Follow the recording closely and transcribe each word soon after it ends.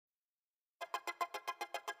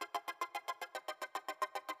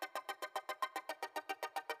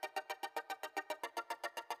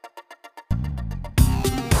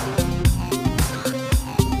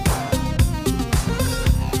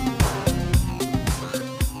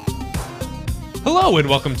Hello and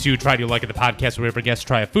welcome to Try to Like It, the podcast where every guest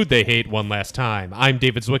try a food they hate one last time. I'm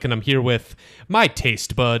David Zwick and I'm here with my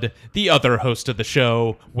taste bud, the other host of the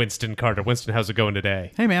show, Winston Carter. Winston, how's it going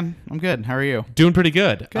today? Hey man, I'm good. How are you? Doing pretty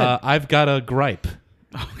good. Good. I've got a gripe.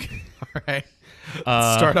 Okay, all right.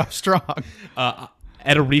 Let's start off strong.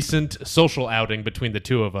 At a recent social outing between the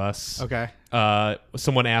two of us, Okay.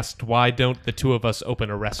 Someone asked, why don't the two of us open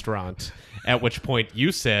a restaurant? At which point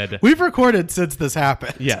you said, We've recorded since this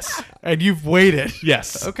happened. yes. And you've waited.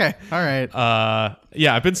 Yes. Okay. All right.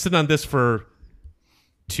 Yeah, I've been sitting on this for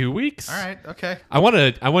 2 weeks. All right. Okay. I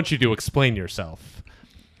want you to explain yourself.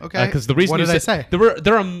 Okay. Because the reason what you did I said,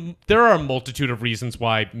 say? there are a multitude of reasons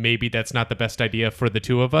why maybe that's not the best idea for the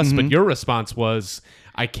two of us. Mm-hmm. But your response was,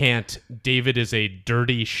 "I can't. David is a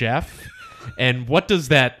dirty chef." And what does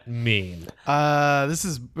that mean? This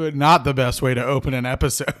is not the best way to open an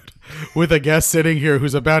episode with a guest sitting here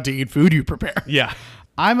who's about to eat food you prepare. Yeah.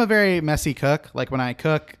 I'm a very messy cook. Like when I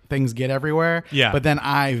cook, things get everywhere. Yeah. But then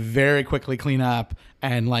I very quickly clean up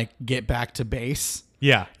and like get back to base.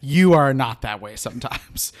 Yeah. You are not that way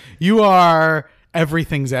sometimes. You are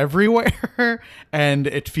everything's everywhere, and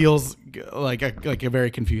it feels like a very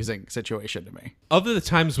confusing situation to me. Of the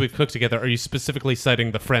times we've cooked together, are you specifically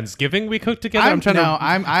citing the Friendsgiving we cooked together? I'm trying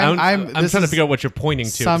to figure out what you're pointing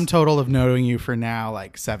to. Sum total of knowing you for now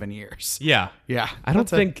like 7 years. Yeah. Yeah. I don't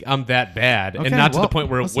That's it. think I'm that bad, and Okay, not to the well, point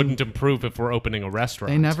where listen. it wouldn't improve if we're opening a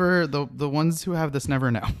restaurant. They never the ones who have this never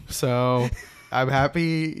know. So I'm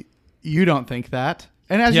happy you don't think that.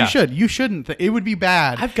 And as Yeah. you should. You shouldn't. It would be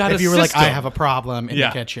bad I've got if a you were like, I system. have a problem in Yeah.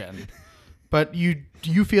 the kitchen. But you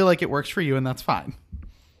feel like it works for you, and that's fine.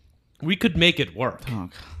 We could make it work. Oh,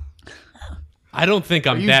 I don't think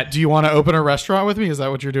I'm that. Do you want to open a restaurant with me? Is that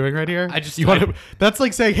what you're doing right here? That's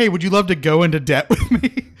like saying, hey, would you love to go into debt with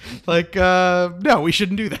me? Like, no, we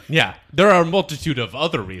shouldn't do that. Yeah, there are a multitude of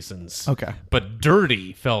other reasons. Okay. But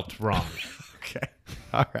dirty felt wrong. Okay.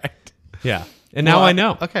 All right. Yeah. And now Well, I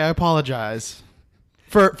know. Okay, I apologize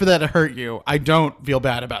for that to hurt you. I don't feel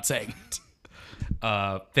bad about saying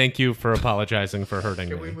it. Thank you for apologizing for hurting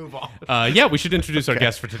me. Can we move on? Yeah, we should introduce our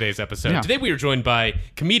guest for today's episode. Yeah. Today we are joined by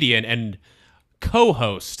comedian and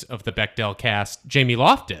co-host of the Bechdel cast, Jamie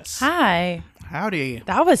Loftus. Hi. Howdy.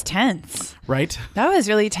 That was tense. Right? That was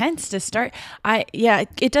really tense to start.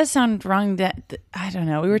 It does sound wrong that I don't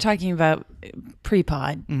know. We were talking about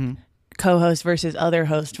pre-pod, co-host versus other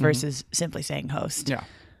host versus simply saying host. Yeah.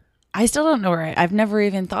 I still don't know where I've never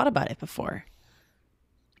even thought about it before.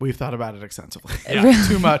 We've thought about it extensively. Yeah.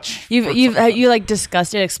 Too much. You like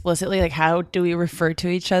discussed it explicitly. Like, how do we refer to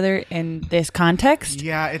each other in this context?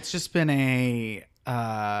 Yeah, it's just been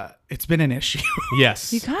it's been an issue.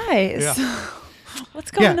 Yes. You guys, Yeah.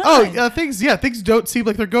 what's going on? Oh, things don't seem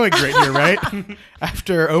like they're going great here, right?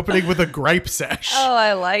 After opening with a gripe sesh. Oh,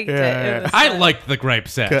 I liked it. Yeah. It was I liked the gripe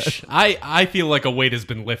sesh. I feel like a weight has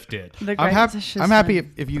been lifted. the I'm great happy. session. I'm happy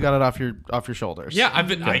if you got it off your shoulders. Yeah,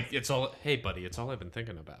 it's all. Hey, buddy, it's all I've been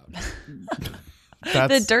thinking about.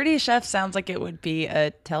 That's, The Dirty Chef sounds like it would be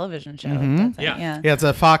a television show. Yeah. Yeah. yeah, it's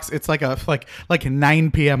a Fox. It's like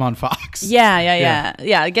 9 p.m. on Fox. Yeah.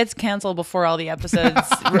 It gets canceled before all the episodes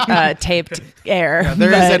taped air.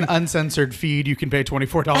 There is but- an uncensored feed you can pay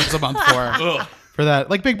 $24 a month Ugh. for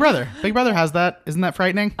that. Like Big Brother. Big Brother has that. Isn't that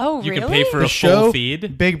frightening? Oh, You really? can pay for The a show full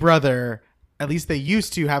feed. Big Brother. At least they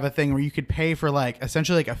used to have a thing where you could pay for like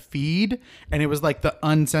essentially like a feed, and it was like the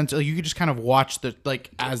uncensored. You could just kind of watch the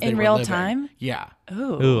like as they In were real living. time? Yeah,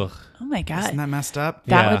 Ooh. Ugh. Oh my god. isn't that messed up?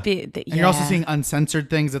 That Yeah. would be. And you're also seeing uncensored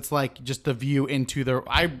things. It's like just the view into the.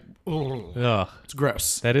 Ugh. It's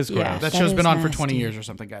gross. That is gross. Yeah. That That show's is been on for 20 nasty. years or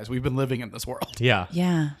something, guys. We've been living in this world. Yeah.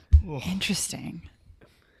 Yeah. Interesting.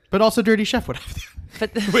 But also, Dirty Chef would have that.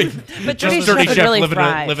 But Just but Dirty dirty Chef would chef really living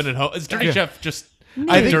thrive. at home. Is dirty Yeah. chef just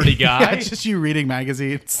I a think- dirty guy? Yeah, it's just you reading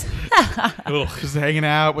magazines, Ugh. just hanging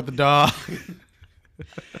out with the dog.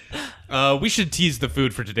 We should tease the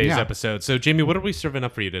food for today's Yeah. episode. So, Jamie, what are we serving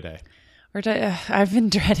up for you today? I've been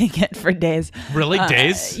dreading it for days. Really,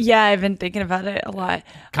 days? Yeah, I've been thinking about it a lot.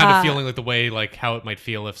 Kind of feeling like the way, like how it might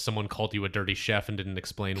feel if someone called you a dirty chef and didn't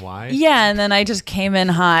explain why. Yeah, and then I just came in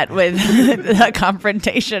hot with a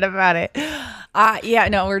confrontation about it.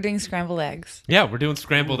 We're doing scrambled eggs. Yeah, we're doing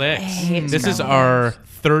scrambled eggs. hate This is scrambled our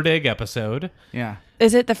third egg episode. Yeah.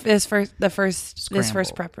 Is it this first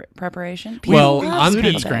Scrambled. preparation? Well, People on love the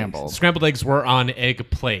scrambled scrambled. eggs. Scrambled eggs were on egg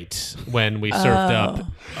plate when we served up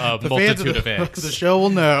a The fans multitude of the eggs. show will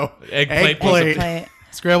know. Egg plate was plate. Plate.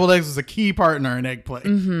 Scrambled eggs was a key partner in egg plate.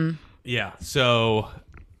 Yeah. So,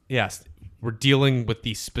 yes, we're dealing with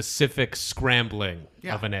the specific scrambling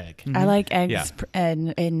Yeah. of an egg. I like eggs Yeah.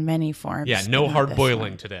 in many forms. Yeah, but no not hard this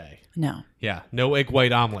boiling one. today. No, Yeah, no egg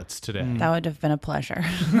white omelets today. that would have been a pleasure.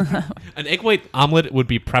 An egg white omelet would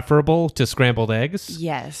be preferable to scrambled eggs.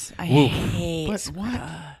 Yes, I Woo. hate. But what?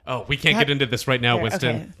 Oh, we can't get into this right now,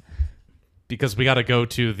 Winston, Okay. because we got to go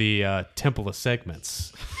to the Temple of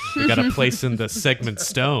Segments. We got to place in the segment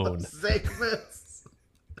stone. Segments.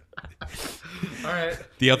 All right.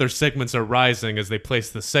 The other segments are rising as they place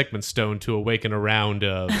the segment stone to awaken a round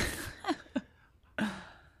of.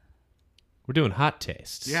 We're doing hot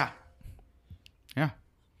tastes. Yeah. Yeah.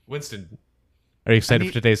 Winston, are you excited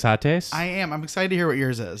for today's hot taste? I am. I'm excited to hear what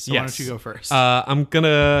yours is. So why don't you go first?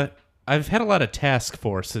 I've had a lot of task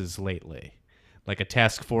forces lately, like a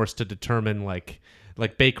task force to determine like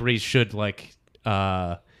bakeries should we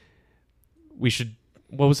should.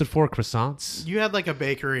 What was it for? Croissants. You had like a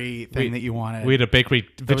bakery thing that you wanted. We had a bakery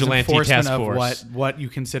There was vigilante enforcement task of force. what you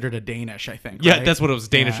considered a Danish, I think. Yeah, right? that's what it was.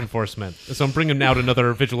 Danish Yeah. enforcement. So I'm bringing out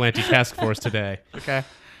another vigilante task force today. Okay.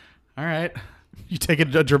 All right. You take a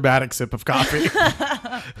dramatic sip of coffee.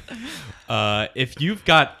 If you've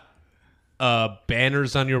got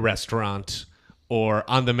banners on your restaurant or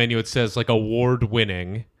on the menu, it says like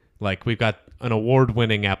award-winning, like we've got an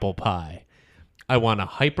award-winning apple pie. I want a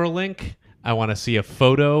hyperlink. I want to see a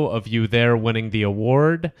photo of you there winning the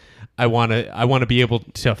award. I want to be able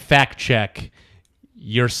to fact check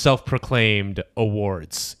your self-proclaimed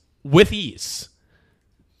awards with ease.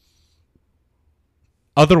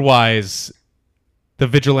 Otherwise, the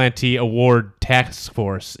Vigilante Award Task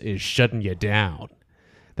Force is shutting you down.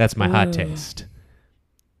 That's my hot taste.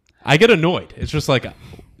 I get annoyed. It's just like,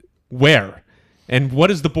 where? And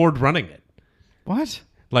what is the board running it? What?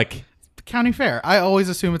 Like, County fair. I always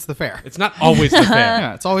assume it's the fair. it's not always the fair.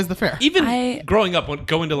 Yeah, it's always the fair. Even growing up,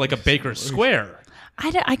 going to like a Baker's Square.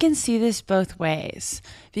 I can see this both ways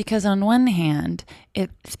because on one hand,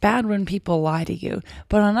 it's bad when people lie to you,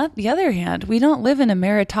 but on the other hand, we don't live in a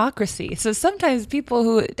meritocracy. So sometimes people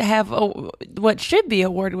who have what should be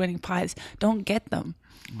award-winning pies don't get them.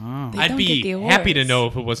 Oh. They I'd don't get the be happy to awards. know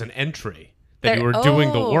if it was an entry that you There- were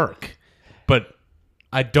doing the oh. work, but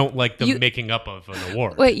I don't like the You- making up of an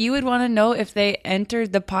award. Wait, you would want to know if they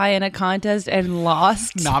entered the pie in a contest and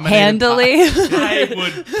lost Nominated handily? I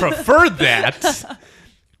would prefer that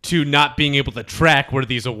to not being able to track where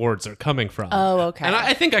these awards are coming from. Oh, okay. And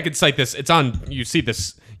I think I could cite this. It's on, you see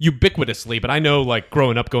this ubiquitously, but I know like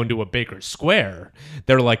growing up going to a Baker's Square,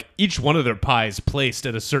 they're like each one of their pies placed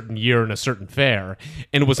at a certain year in a certain fair,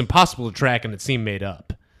 and it was impossible to track and it seemed made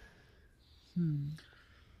up.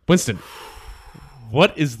 Winston,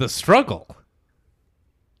 what is the struggle?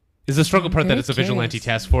 Is the struggle part that very it's a vigilante curious.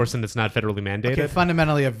 task force and it's not federally mandated? Okay,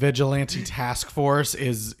 fundamentally, a vigilante task force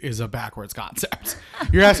is a backwards concept.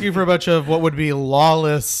 You're asking for a bunch of what would be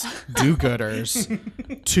lawless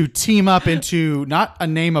do-gooders to team up into not a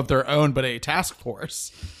name of their own, but a task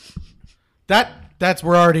force. That's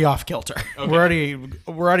we're already off kilter. Okay.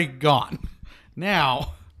 We're already gone.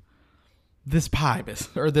 Now, this pie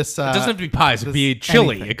or this It doesn't have to be pies. It could be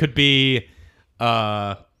chili. anything. It could be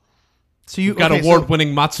So you've got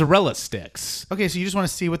award-winning mozzarella sticks. Okay, so you just want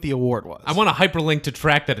to see what the award was. I want a hyperlink to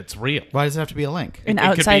track that it's real. Why does it have to be a link? An It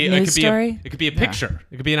could outside be- it news could be story? It could be a picture.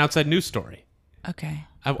 It could be an outside news story. Okay.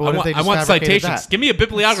 I what if they want just fabricated citations. that? Give me a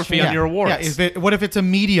bibliography on your awards. Yeah, what if it's a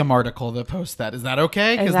Medium article that posts that? Is that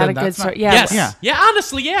okay? 'Cause Is that then a good that's not- source? Yeah. yes. Yeah. Yeah.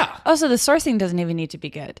 Honestly, yeah. Also, the sourcing doesn't even need to be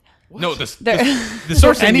good. No, the There-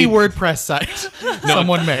 sourcing Any need- WordPress site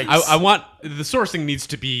someone makes. I want the sourcing needs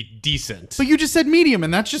to be decent. But you just said Medium,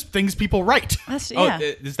 and that's just things people write. That's, Oh, yeah.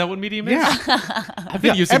 is that what Medium is? Yeah. I've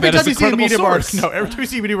been using Every that as time a you see a credible Medium source. article, every time you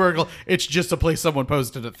see a Medium article, it's just a place someone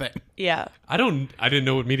posted a thing. Yeah. I didn't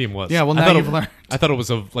know what Medium was. Yeah, well, I now thought you've it, learned. I thought it was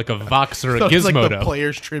like a Vox or a So it's like the Gizmodo.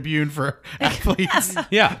 Players Tribune for athletes.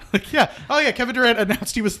 Yeah. Like, yeah. Oh yeah, Kevin Durant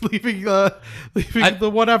announced he was leaving the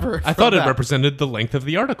whatever. I from thought it that. represented the length of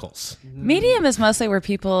the articles. Medium is mostly where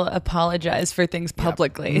people apologize for things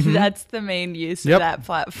publicly. That's the main use Yep. of that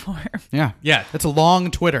platform. Yeah. Yeah. It's a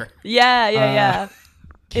long Twitter. Yeah, yeah.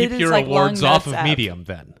 Keep It is your like awards long off of nuts app. Medium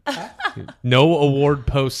then. No award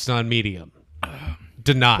posts on Medium.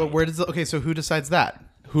 Denied. But where does so who decides that?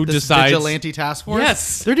 Who This decides- vigilante task force?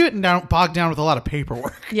 Yes. They're doing bogged down with a lot of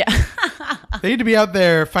paperwork. Yeah. They need to be out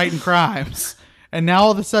there fighting crimes. And now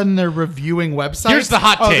all of a sudden they're reviewing websites. Here's the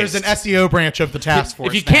hot There's taste. an SEO branch of the task force.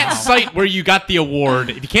 If you can't now. cite where you got the award,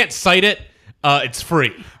 if you can't cite it, it's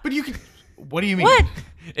free. But you can. What do you mean? What?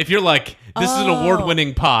 If you're like, this is an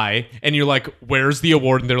award-winning pie, and you're like, where's the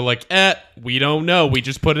award? And they're like, we don't know. We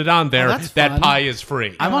just put it on there. that's That fun. pie is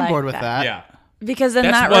free. I'm I on like board with that. that. Yeah. Because then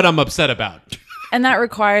That's what I'm upset about. and that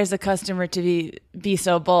requires the customer to be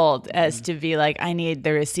so bold as to be like, I need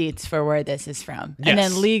the receipts for where this is from. And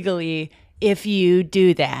Yes. then legally, if you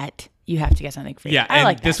do that, you have to get something free. Yeah, I and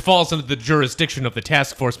like that. this falls under the jurisdiction of the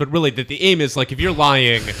task force, but really that the aim is like if you're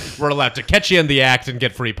lying, we're allowed to catch you in the act and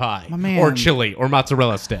get free pie. man. Or chili or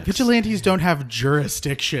mozzarella sticks. Vigilantes don't have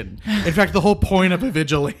jurisdiction. In fact, the whole point of a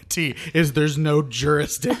vigilante is there's no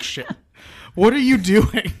jurisdiction. What are you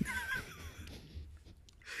doing?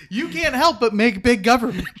 You can't help but make big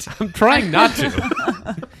government. I'm trying not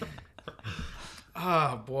to.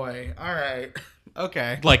 Oh, boy. All right.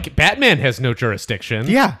 Okay. Like, Batman has no jurisdiction.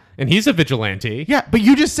 Yeah. And he's a vigilante. Yeah, but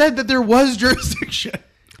you just said that there was jurisdiction.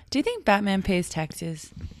 Do you think Batman pays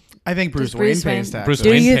taxes? I think Bruce Does Wayne Bruce pays Wayne- taxes. Bruce Do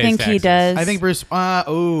Wayne you pays think he taxes. does? I think Bruce.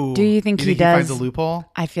 Do you think he finds does? a loophole?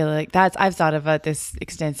 I feel like I've thought about this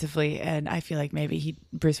extensively, and I feel like maybe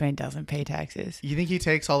Bruce Wayne doesn't pay taxes. You think he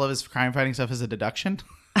takes all of his crime fighting stuff as a deduction?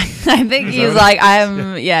 I think he's like,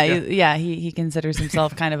 he considers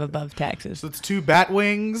himself kind of above taxes. So it's 2 bat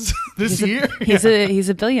wings this year. He's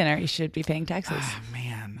a billionaire. He should be paying taxes.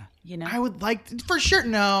 Man, You know? I would like for sure.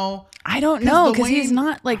 No, I don't 'Cause know the because he's Wayne-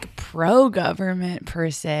 not like pro government per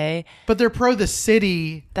se. but they're pro the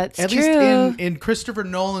city. That's at true. least in Christopher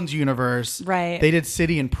Nolan's universe. Right. They did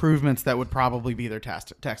city improvements that would probably be their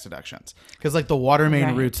tax deductions because like the water main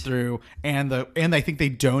Right. routes through and I think they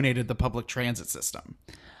donated the public transit system.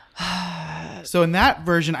 So in that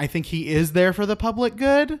version, I think he is there for the public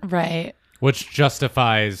good. Right. Which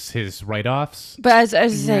justifies his write-offs. But as I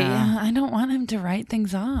say, Yeah. I don't want him to write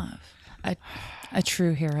things off. A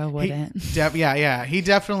true hero wouldn't. He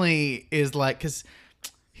definitely is like because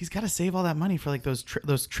he's got to save all that money for like those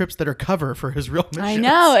trips that are cover for his real missions. I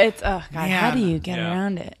know it's how Man. do you get Yeah.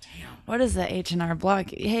 around it? What is the H&R Block?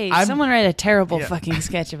 Hey, I'm- someone write a terrible Yeah. fucking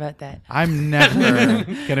sketch about that. I'm never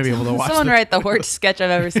gonna be able to watch. Someone the- write the worst sketch I've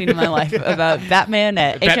ever seen in my life about Batman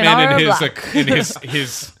at H&R Batman and Block.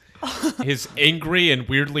 his angry and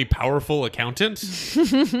weirdly powerful accountant.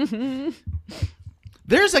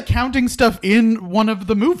 There's accounting stuff in one of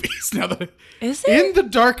the movies now. Is it? In The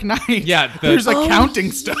Dark Knight? Yeah, there's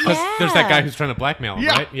accounting stuff. There's that guy who's trying to blackmail him,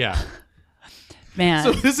 Yeah. right? Yeah. Man.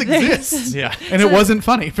 So this exists, Yeah. and it wasn't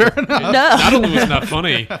funny. Fair enough. No. Not only was it not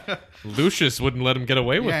funny, Lucius wouldn't let him get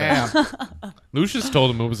away with Yeah, it. yeah. Lucius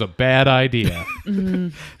told him it was a bad idea.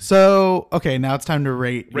 So okay, now it's time to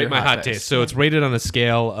rate Rate your my hot taste. So it's rated on a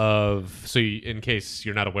scale of. So in case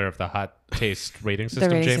you're not aware of the hot taste rating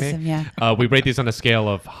system, rating Jamie, system, yeah. we rate these on a scale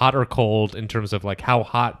of hot or cold in terms of like how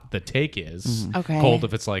hot the take is. Okay. Cold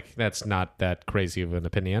if it's like that's not that crazy of an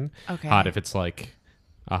opinion. Okay. Hot if it's like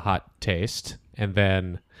a hot taste, and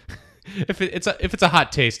then if it's a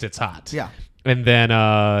hot taste, it's hot. Yeah. And then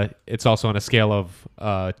it's also on a scale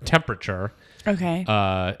of temperature, Okay.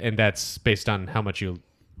 and that's based on how much you.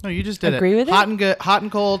 No, you just did Agree it. with it? Hot and good. Hot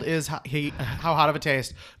and cold is how hot of a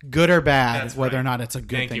taste, good or bad, That's whether right. or not it's a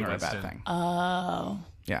good Thank thing you, or a bad Winston. thing. Oh.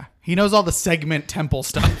 Yeah, he knows all the segment temple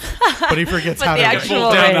stuff, but he forgets But how the to. actual-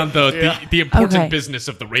 Pull down rate. on the important Okay. business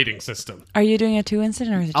of the rating system. Are you doing a 2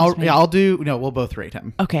 incident or is it just me? I'll do. No, we'll both rate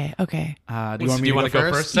him. Okay. Okay. Do you want me to wanna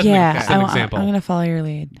go first? Set an- Yeah. set an example. I'm going to follow your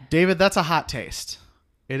lead. David, that's a hot taste.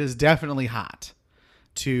 It is definitely hot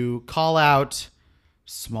to call out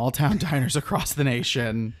small town diners across the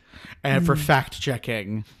nation and for fact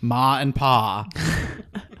checking Ma and Pa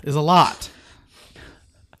is a lot.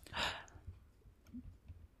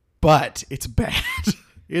 But it's bad.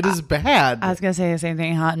 It is bad. I was going to say the same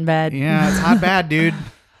thing, hot and bad. Yeah, it's hot bad, dude.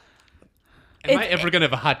 Am I ever going to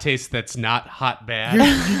have a hot taste that's not hot bad?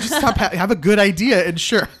 You just have a good idea and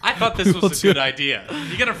sure. I thought this We'll was a do good it. idea.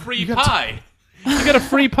 You get a free pie. You get a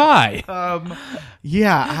free pie.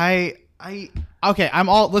 Yeah, okay, I'm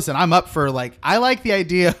up for like I like the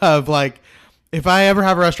idea of like if I ever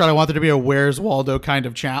have a restaurant, I want there to be a Where's Waldo kind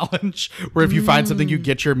of challenge where if you find something you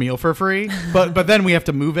get your meal for free. But then we have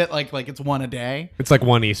to move it like it's one a day. It's like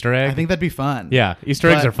one Easter egg. I think that'd be fun. Yeah, Easter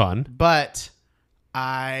eggs But- are fun. But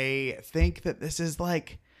I think that this is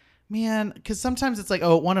like man, because sometimes it's like,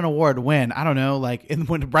 oh, it won an award. When I don't know, like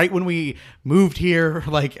right when we moved here,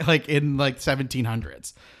 like in like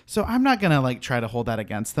 1700s. So I'm not gonna like try to hold that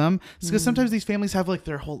against them. Because sometimes these families have like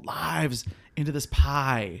their whole lives into this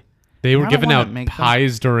pie. They were I don't giving wanna out make them-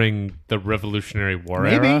 pies during the Revolutionary War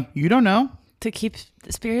Maybe era. you don't know. To keep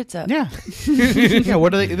the spirits up. Yeah, yeah.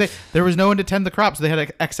 What are they? There was no one to tend the crops. They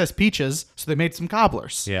had excess peaches, so they made some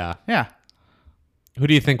cobblers. Yeah. Yeah. Who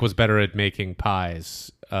do you think was better at making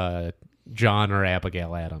pies, John or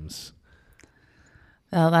Abigail Adams?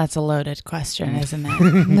 Well, that's a loaded question, isn't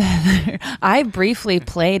it? I briefly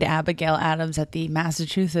played Abigail Adams at the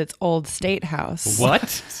Massachusetts Old State House.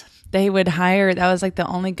 What? they would hire. That was like the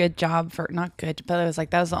only good job for not good, but it was like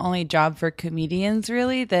that was the only job for comedians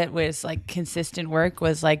really that was like consistent work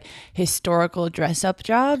was like historical dress up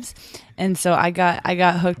jobs. And so I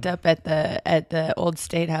got hooked up at the old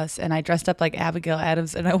State House, and I dressed up like Abigail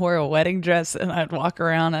Adams, and I wore a wedding dress, and I'd walk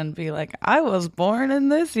around and be like, I was born in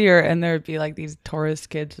this year, and there'd be like these tourist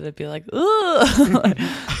kids that'd be like, ugh.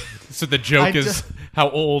 So the joke is how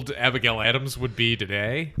old Abigail Adams would be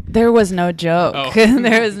today. There was no joke. Oh.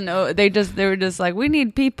 There was no. They were just like, we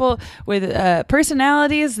need people with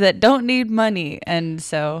personalities that don't need money, and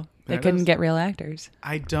so they couldn't get real actors.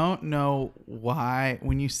 I don't know why.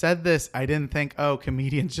 When you said this, I didn't think, oh,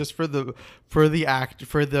 comedians just for those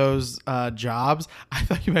jobs. I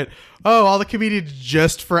thought you meant, oh, all the comedians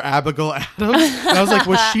just for Abigail Adams. And I was like,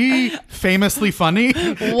 was she famously funny?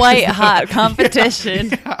 White hot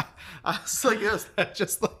competition. Yeah. I was like, yes, that's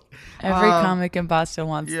just like Every comic in Boston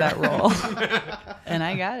wants that role, and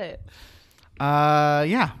I got it.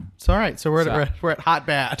 Yeah. So all right. So we're at hot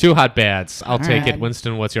bad. 2 hot bads. I'll take right. it.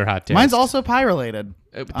 Winston, what's your hot taste? Mine's also pie related.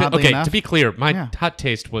 oddly Okay, enough. to be clear, my Yeah. hot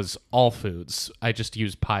taste was all foods. I just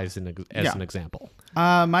used pies as an example.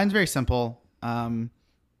 Mine's very simple.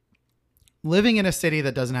 Living in a city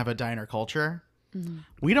that doesn't have a diner culture,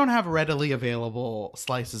 we don't have readily available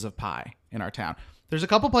slices of pie in our town. There's a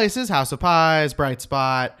couple places, House of Pies, Bright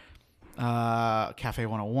Spot, Cafe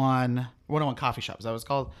 101, 101 Coffee Shop. Is that what it's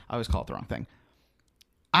called? I always call it the wrong thing.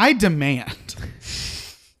 I demand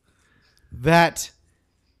that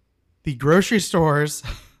the grocery stores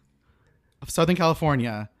of Southern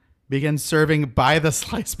California begin serving by the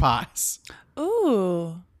slice pies.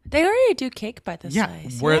 Ooh, they already do cake by the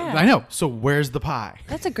slice. I know. So where's the pie?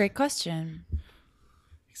 That's a great question.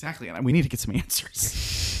 Exactly. And we need to get some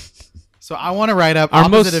answers. So I want to write up Our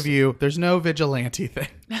opposite most- of you. There's no vigilante thing.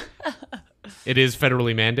 It is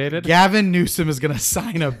federally mandated. Gavin Newsom is going to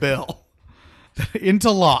sign a bill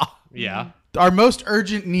into law. Yeah. Our most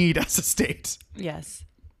urgent need as a state. Yes.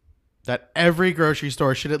 That every grocery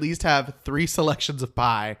store should at least have 3 selections of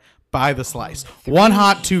pie by the slice. 1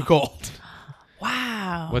 hot, 2 cold.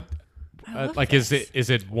 Wow. What? love Like, this. is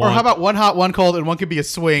it one? Or how about 1 hot, 1 cold, and one could be a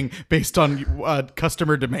swing based on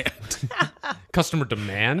customer demand. customer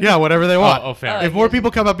demand? Yeah, whatever they want. Oh, fair. If more people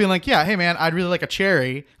come up being like, yeah, hey man, I'd really like a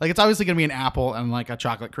cherry. Like it's obviously gonna be an apple and like a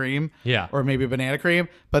chocolate cream. Yeah. Or maybe a banana cream.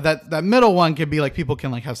 But that middle one can be like people can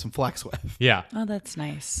like have some flex with. Yeah. Oh, that's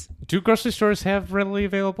nice. Do grocery stores have readily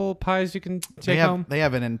available pies you can take home? They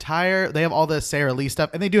have all the Sara Lee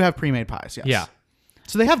stuff, and they do have pre-made pies. Yes. Yeah.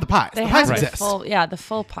 So they have the pies. They The pies have exist. the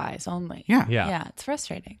full pies only. Yeah. Yeah. Yeah, it's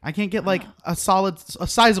frustrating. I can't get like a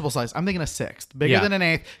sizable slice. I'm thinking a 1/6, bigger Yeah. than an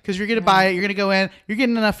 1/8, because you're gonna buy it. You're gonna go in. You're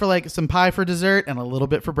getting enough for like some pie for dessert and a little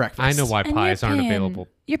bit for breakfast. I know why And pies you're aren't paying- available.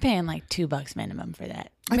 You're paying like $2 minimum for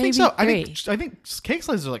that. I Maybe think so. 3. I think cake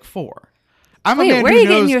slices are like 4. I'm Wait, a man where who are you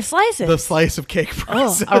getting knows your slices? The slice of cake Oh,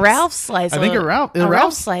 prices. a Ralph slice. I think a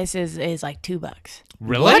Ralph slice is like $2.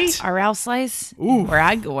 Really? What? A Ralph slice. Ooh. Where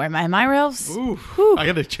I go, where my Ralph's. Ooh, I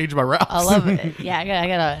gotta change my Ralphs. I love it. Yeah, I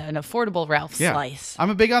got an affordable Ralph Yeah. slice.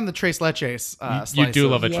 I'm a big on the Tres Leches. You do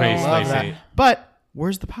love a Yeah. Tres Love Leche. that. But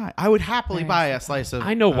where's the pie? I would happily Where's buy the a slice of.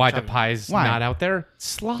 I know why the chocolate. pie's Why? not out there.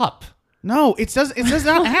 Slop. No, it does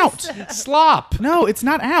not out. Slop. No, it's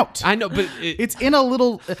not out. I know, but It's in a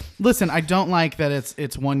little. Listen, I don't like that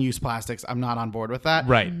it's one-use plastics. I'm not on board with that.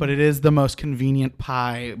 Right. But it is the most convenient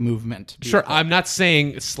pie movement. sure, I'm not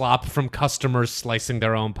saying slop from customers slicing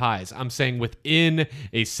their own pies. I'm saying within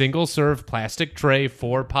a single serve plastic tray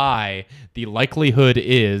for pie, the likelihood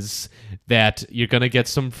is that you're going to get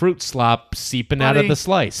some fruit slop seeping out of Buddy. the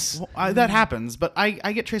slice. Well, that happens, but I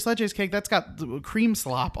get Tres Leches cake that's got the cream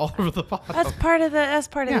slop all over the bottom. That's part of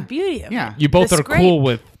the beauty of Yeah. it. You both That's are great. cool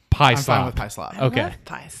with pie I'm slop. fine with pie slop. I Okay. love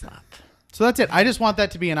pie slop. So that's it. I just want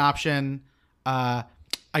that to be an option. I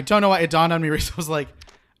don't know why it dawned on me recently. I was like,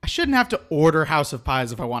 I shouldn't have to order House of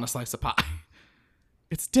Pies if I want a slice of pie.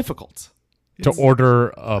 It's difficult. To order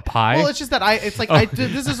a pie? Well, it's just that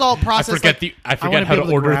this is all I process. forget like, I wanna forget be how to able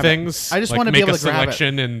to order grab it. things. I just Like, want to be make able a to grab it.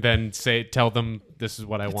 selection and then tell them this is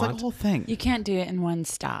what I It's like a want. whole thing. You can't do it in one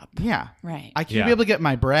stop. Yeah. Right. I can Yeah. be able to get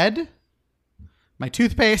my bread, my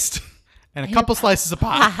toothpaste, and a couple slices of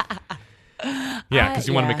pie. Yeah, because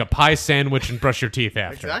you want to yeah. make a pie sandwich and brush your teeth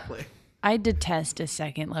after. Exactly. I detest a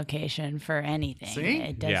second location for anything. See?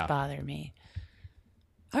 It does Yeah. bother me.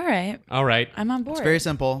 All right. All right. I'm on board. It's very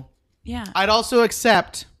simple. Yeah. I'd also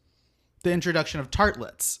accept the introduction of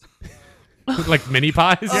tartlets. Like mini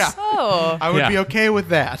pies? Yeah. Oh. I would Yeah. be okay with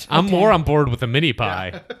that. I'm more on board with a mini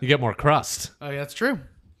pie. You get more crust. Oh, yeah, that's true.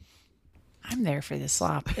 I'm there for the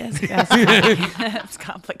slop. That's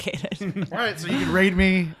complicated. All right, so you can rate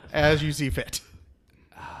me as you see fit.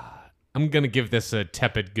 I'm going to give this a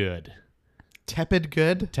tepid good. Tepid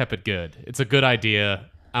good? Tepid good. It's a good idea.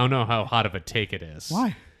 I don't know how hot of a take it is.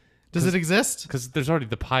 Why? Does it exist? Because there's already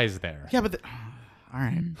the pies there. Yeah, but all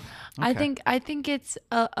right. I think it's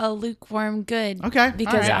a lukewarm good. Okay,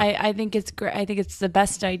 Because all right. I think it's great. I think it's the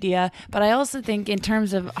best idea. But I also think in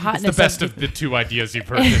terms of hotness, It's the best of the two ideas you've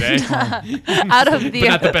heard today. out of the But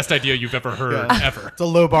not the best idea you've ever heard, ever. It's a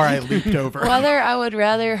low bar I leaped over. whether I would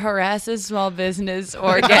rather harass a small business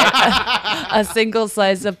or get a single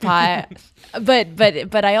slice of pie.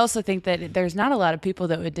 But I also think that there's not a lot of people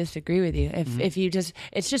that would disagree with you if you just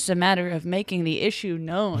it's just a matter of making the issue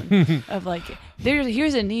known of like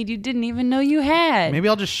here's a need you didn't even know you had. Maybe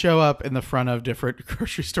I'll just show up in the front of different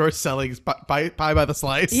grocery stores selling pie by the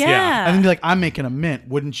slice. Yeah. And then be like, I'm making a mint.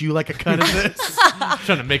 Wouldn't you like a cut of this?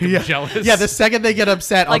 Trying to make them jealous. Yeah, the second they get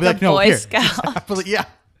upset, Like I'll a be like, no, Boy here. Scout. Yeah.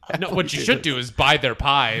 No, what you should do is buy their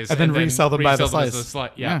pies And then resell them by the resell as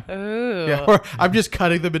slice. a Yeah. Ooh. Yeah, or I'm just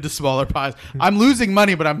cutting them into smaller pies. I'm losing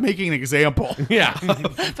money, but I'm making an example. Yeah.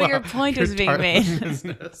 But your point is being made.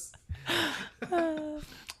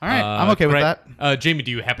 All right, I'm okay with great. that. Jamie,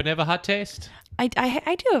 do you happen to have a hot taste? I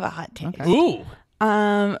do have a hot taste. Ooh.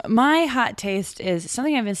 My hot taste is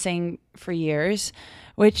something I've been saying for years,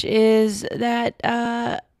 which is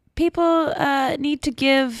that people need to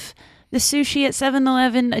give the sushi at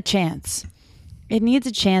 7-Eleven a chance. It needs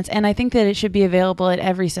a chance, and I think that it should be available at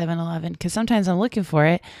every 7-Eleven because sometimes I'm looking for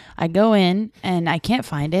it. I go in and I can't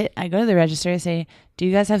find it. I go to the register, I say, do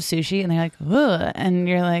you guys have sushi? And they're like, ugh. And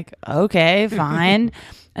you're like, okay, fine.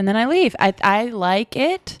 And then I leave. I like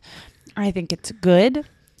it. I think it's good.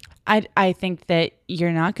 I think that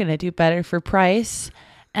you're not going to do better for price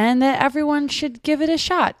and that everyone should give it a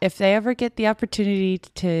shot. If they ever get the opportunity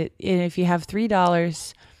to, if you have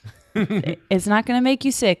 $3, it's not going to make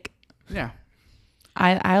you sick. Yeah.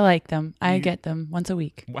 I like them. I get them once a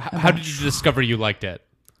week. How did you discover you liked it?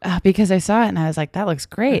 Because I saw it and I was like, that looks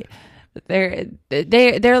great. They're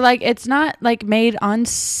like, it's not like made on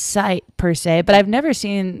site per se, but I've never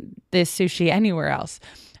seen this sushi anywhere else.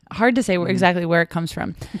 Hard to say exactly where it comes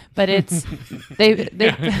from, but it's they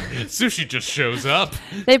Sushi just shows up.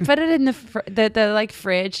 they put it in the like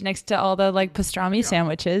fridge next to all the like pastrami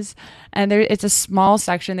sandwiches, and it's a small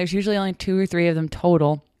section. There's usually only 2 or 3 of them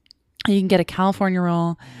total. You can get a California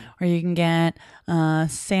roll, or you can get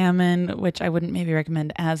salmon, which I wouldn't maybe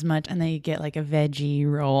recommend as much, and then you get like a veggie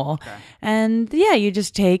roll. Okay. And yeah, you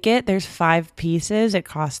just take it. There's 5 pieces. It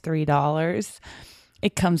costs $3.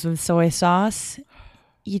 It comes with soy sauce.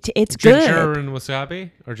 It's Ginger good. and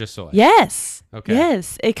wasabi, or just soy? Yes. Okay.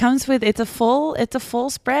 Yes. It comes with it's a full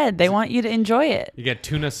spread. They want you to enjoy it. You get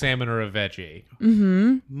tuna, salmon, or a veggie.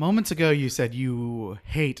 Moments ago, you said you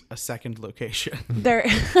hate a second location. There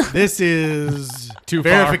This is Too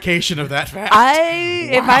far. verification of that fact.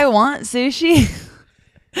 if I want sushi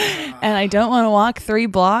and I don't want to walk 3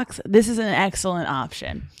 blocks, this is an excellent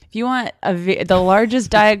option. If you want the largest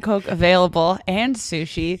Diet Coke available and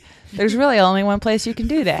sushi, there's really only one place you can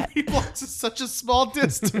do that. It's such a small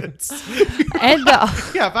distance. And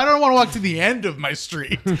Yeah, if I don't want to walk to the end of my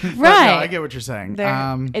street. But no, Right. I get what you're saying.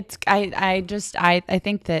 it's I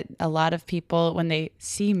think that a lot of people when they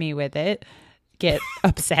see me with it get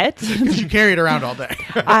upset. You carry it around all day.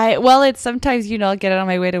 It's sometimes I'll get it on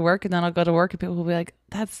my way to work and then I'll go to work and people will be like,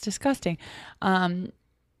 that's disgusting.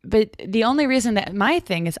 But the only reason that my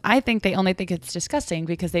thing is I think they only think it's disgusting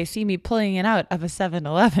because they see me pulling it out of a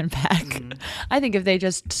 7-Eleven pack. I think if they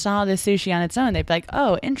just saw the sushi on its own, they'd be like,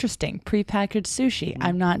 oh, interesting, prepackaged sushi.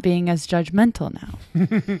 I'm not being as judgmental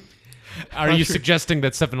now. Are you suggesting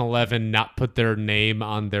that 7-Eleven not put their name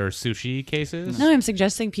on their sushi cases? No, I'm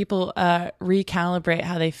suggesting people recalibrate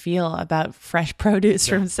how they feel about fresh produce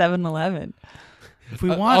from 7-Eleven. If we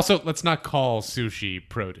want, Also, let's not call sushi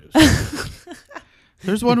produce.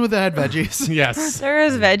 there's one with that had veggies. Yes. There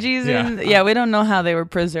is veggies in. Yeah, we don't know how they were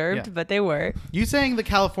preserved, Yeah. but they were. You saying the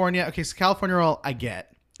California? Okay, so California roll, I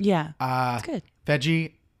get. Yeah, It's good.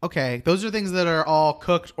 Veggie, okay. Those are things that are all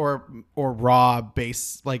cooked or raw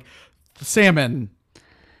base, like salmon.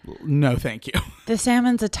 No, thank you. The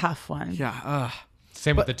salmon's a tough one. Yeah.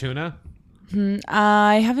 Same with the tuna?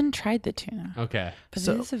 I haven't tried the tuna, Okay. but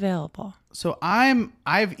So- it is available. So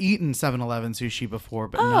I've eaten 7-Eleven sushi before,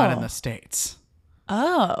 but not in Oh. the States.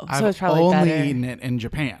 Oh, I've so it's probably only better. eaten it in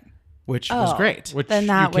Japan, which was Oh. great. Which Then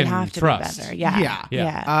that you would can have to trust. be better. Yeah.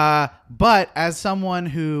 Yeah. But as someone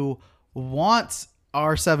who wants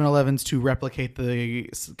our 7-Elevens to replicate the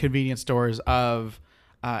convenience stores of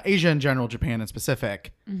Asia in general, Japan in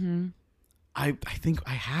specific, I think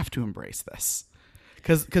I have to embrace this.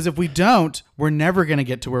 Because if we don't, we're never gonna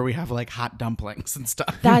get to where we have like hot dumplings and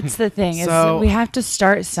stuff. That's the thing. So- is we have to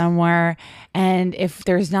start somewhere, and if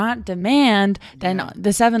there's not demand, then the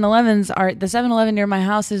 7-Eleven near my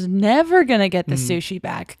house is never gonna get the sushi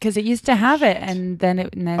back because it used to have it, and then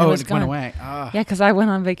it was it gone. went away. Ah. Yeah, because I went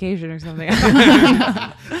on vacation or something.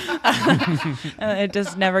 It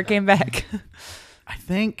just never came back. I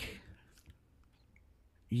think.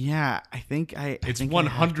 Yeah, I think It's think I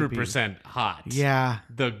have to be- 100% hot. Yeah,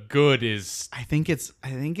 The good is I think it's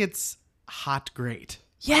hot great.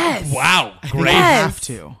 Yes. wow, I think great. we Yes. have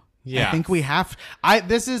to. Yeah. I think we have.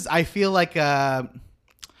 I feel like a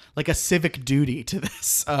civic duty to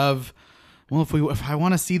this of. Well, if I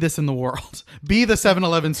want to see this in the world, be the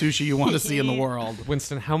 7-Eleven sushi you want to see in the world.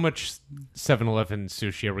 Winston, how much 7-Eleven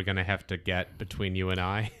sushi are we going to have to get between you and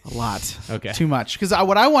I? A lot. Okay. Too much. Because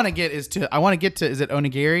what I want to get is is it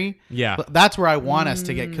onigiri? Yeah. That's where I want us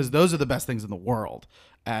to get because those are the best things in the world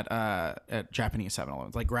at Japanese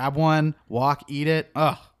 7-Elevens. Like grab one, walk, eat it.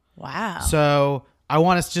 Ugh. Wow. So I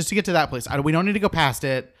want us just to get to that place. We don't need to go past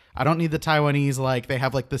it. I don't need the Taiwanese, like they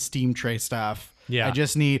have like the steam tray stuff. Yeah.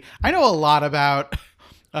 I know a lot about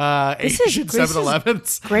This is- Asian this is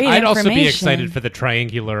 7-Elevens. Great I'd also be information. excited for the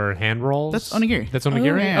triangular hand rolls. That's onigiri. That's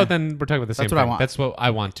onigiri? yeah. Oh, then we're talking about the same That's what I thing. want. That's what I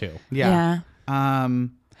want too. Yeah. Yeah.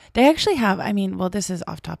 They actually have, this is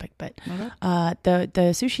off topic, but the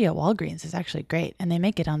sushi at Walgreens is actually great, and they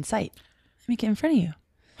make it on site. They make it in front of you.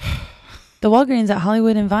 The Walgreens at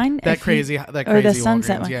Hollywood and Vine. That crazy or the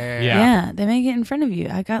Sunset Walgreens. one. Yeah. Yeah. They make it in front of you.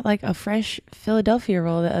 I got like a fresh Philadelphia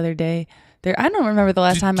roll the other day. I don't remember the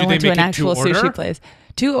last time I do went they to an make it to actual order? sushi place.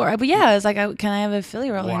 But yeah, I was like, can I have a Philly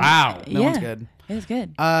roll? Wow. That one's good. It was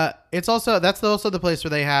good. It's also the place where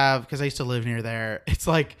they have, because I used to live near there. It's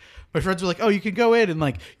like my friends were like, oh, you can go in and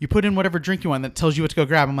like you put in whatever drink you want that tells you what to go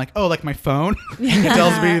grab. I'm like, oh, like my phone. It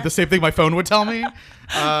tells me the same thing my phone would tell me.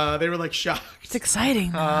 They were like shocked. It's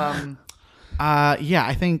exciting. Yeah,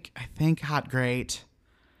 I think hot great.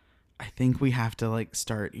 I think we have to like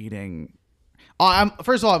start eating.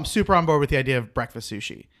 First of all, I'm super on board with the idea of breakfast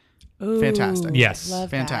sushi. Fantastic. Yes. Love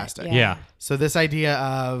that. Fantastic. Yeah. So this idea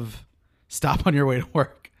of stop on your way to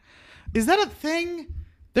work, is that a thing?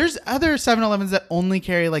 There's other 7-Elevens that only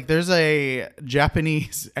carry, like there's a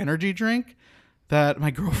Japanese energy drink that my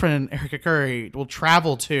girlfriend Erica Curry will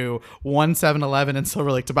travel to one 7-Eleven in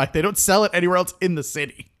Silver Lake to buy. They don't sell it anywhere else in the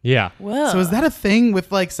city. Yeah. Whoa. So is that a thing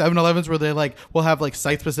with like 7-Elevens where they like will have like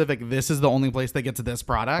site specific, this is the only place that gets this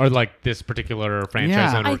product? Or like this particular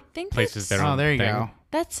franchise Yeah. owner I think places that's- their own Oh, there you thing. go.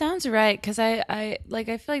 That sounds right, because I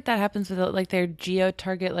feel like that happens with like their geo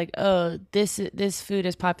target, like, oh, this food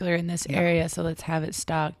is popular in this area, so let's have it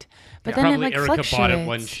stocked. But then Probably it like Erica fluctuates. bought it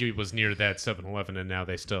when she was near that 7-Eleven, and now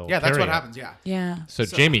they still Yeah, that's carry what it. happens. Yeah. Yeah. So,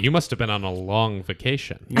 Jamie, you must have been on a long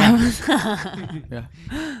vacation. Yeah.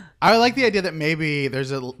 I like the idea that maybe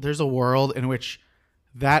there's a world in which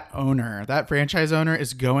that franchise owner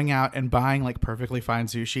is going out and buying like perfectly fine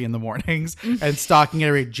sushi in the mornings and stocking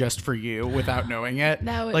it just for you without knowing it.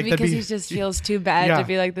 That would, like, that'd because be- he just feels too bad Yeah. to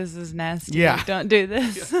be like, this is nasty. Yeah. Like, don't do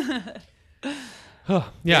this. Yeah.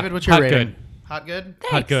 David, what's your hot rating? good. Hot good?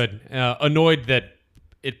 Hot good. Annoyed that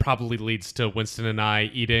it probably leads to Winston and I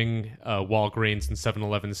eating Walgreens and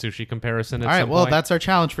 7-Eleven sushi comparison. At All right, some well, point. that's our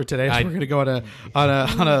challenge for today. We're gonna go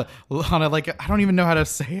on a like I don't even know how to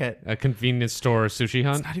say it. A convenience store sushi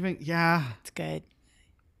hunt. Not even It's good.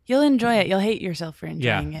 You'll enjoy it. You'll hate yourself for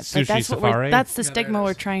enjoying it. Sushi But that's safari. that's the stigma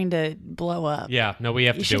we're trying to blow up. Yeah, no, we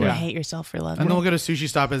have You to do shouldn't it. hate yourself for loving And then it. we'll go to Sushi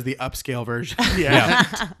Stop as the upscale version. Yeah.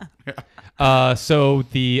 So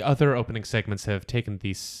the other opening segments have taken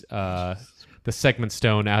these the segment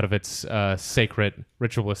stone out of its sacred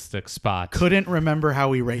ritualistic spot. Couldn't remember how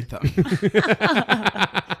we rate them.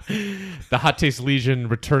 The Hot Taste Legion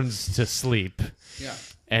returns to sleep, Yeah.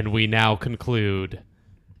 and we now conclude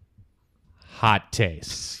hot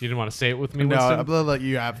tastes. You didn't want to say it with me, No, Winston? I'm gonna let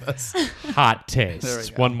you have this. Hot There we tastes.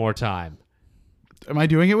 go. One more time. Am I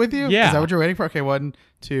doing it with you? Yeah. Is that what you're waiting for? Okay, 1,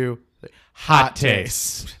 2, 3. Hot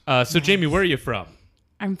tastes. So, Jamie, where are you from?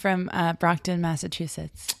 I'm from Brockton,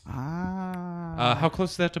 Massachusetts. Ah. How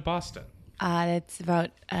close is that to Boston? It's about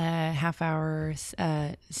a half hour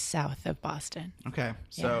south of Boston. Okay.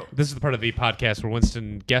 So This is the part of the podcast where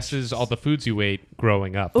Winston guesses all the foods you ate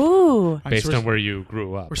growing up Ooh. based we're- on where you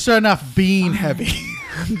grew up. we're starting off bean heavy.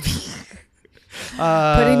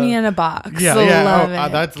 Putting me in a box. Yeah, Love yeah.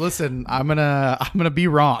 it. That's listen. I'm gonna be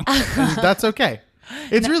wrong. And that's okay.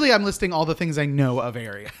 It's really I'm listing all the things I know of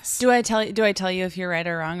areas. Do I tell you if you're right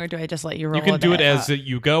or wrong, or do I just let you roll? You can with do it as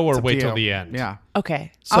you go or It's up wait to till you. the end. Yeah.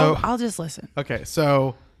 Okay. So- I'll just listen. Okay.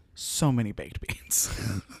 So many baked beans,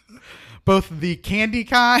 both the candy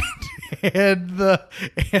kind and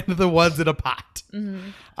the ones in a pot.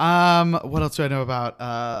 What else do I know about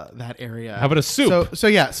that area? How about a soup?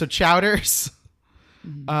 So chowders.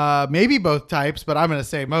 Maybe both types, but I'm gonna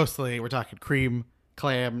say mostly we're talking cream,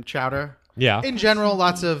 clam, chowder. Yeah. In general,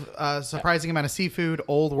 lots of surprising amount of seafood,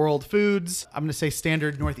 old world foods. I'm gonna say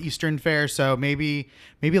standard northeastern fare. So maybe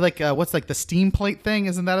like what's like the steam plate thing?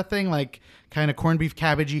 Isn't that a thing? Like kind of corned beef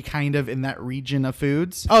cabbagey kind of in that region of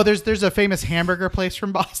foods. Oh, there's a famous hamburger place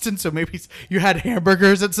from Boston. So maybe you had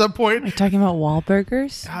hamburgers at some point. Are you talking about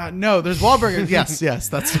Wahlburgers? No, there's Wahlburgers. yes,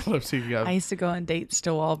 that's what I'm speaking of. I used to go on dates to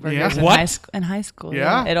Wahlburgers Yeah? in, What? in high school.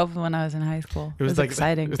 Yeah? It opened when I was in high school. It was like-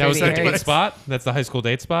 exciting. That was the Pretty date area. spot? That's the high school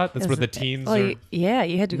date spot? That's where the teens Well, are... yeah,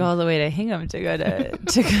 you had to go all the way to Hingham to go to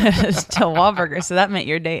Wahlburgers, so that meant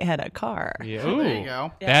your date had a car. Yeah. There you Ooh.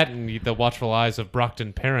 go. That and the watchful eyes of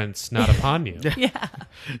Brockton parents not upon you. Yeah.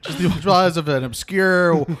 Just the visualize of an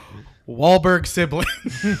obscure Wahlberg sibling.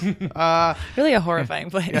 Really a horrifying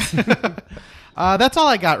place. That's all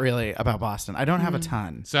I got really about Boston. I don't have a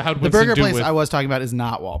ton. So how'd the Winston burger do place with- I was talking about is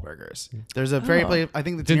not Wahlburgers. There's a very place, I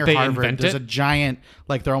think it's Didn't near they Harvard. invent There's it? a giant,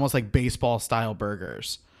 like they're almost like baseball style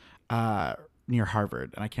burgers near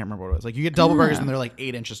Harvard, and I can't remember what it was. Like you get double burgers and they're like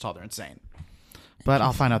 8 inches tall. They're insane. But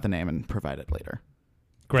I'll find out the name and provide it later.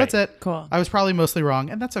 Great. That's it. Cool. I was probably mostly wrong,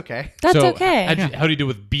 and that's okay. That's So okay. How do you do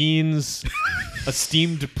with beans, a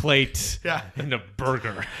steamed plate, Yeah. and a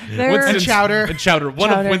burger? There- Winston's- And chowder. And chowder. One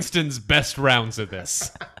Chowder. of Winston's best rounds of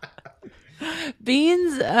this.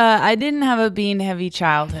 Beans, I didn't have a bean heavy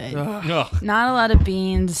childhood. Ugh. Not a lot of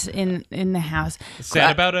beans in the house.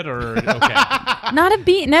 Sad about it or okay? Not a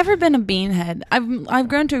bean. Never been a bean head. I've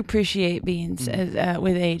grown to appreciate beans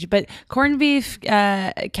with age. But corned beef,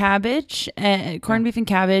 cabbage, corned beef and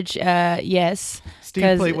cabbage. Yes, Steve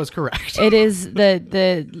 'cause Plate was correct. It is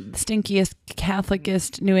the stinkiest,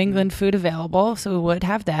 Catholicest New England food available, so we would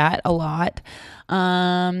have that a lot.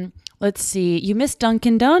 Let's see. You missed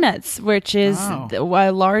Dunkin' Donuts, which is Oh.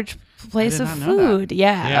 a large place did of not know that. food.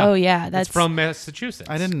 Yeah. Oh, yeah. That's from Massachusetts.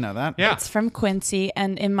 I didn't know that. Yeah. It's from Quincy,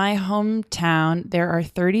 and in my hometown, there are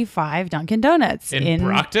 35 Dunkin' Donuts In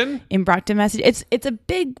Brockton? In Brockton, Massachusetts, it's a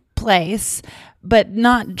big place, but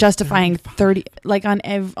not justifying 30. Like on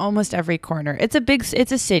almost every corner, it's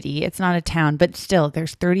a city. It's not a town, but still,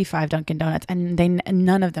 there's 35 Dunkin' Donuts, and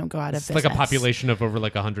none of them go out of It's business. like a population of over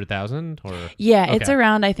like 100,000 or Yeah, it's Okay.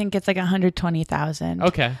 around. I think it's like 120,000.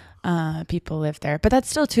 Okay. People live there, but that's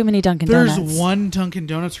still too many Dunkin' There's Donuts. one Dunkin'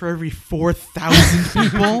 Donuts for every 4,000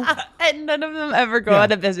 people. And none of them ever go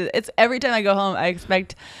out of business. It's every time I go home, I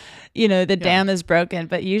expect, the dam is broken,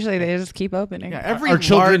 but usually they just keep opening. Yeah, every Are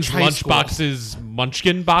children's large high lunch school- boxes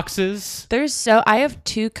Munchkin boxes? I have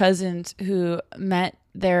 2 cousins who met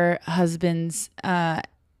their husbands at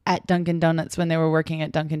Dunkin' Donuts when they were working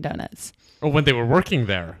at Dunkin' Donuts. Or when they were working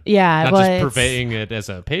there? Yeah, Not well, just it's- purveying it as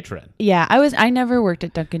a patron. Yeah, I never worked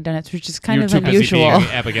at Dunkin' Donuts, which is kind You're of too unusual. busy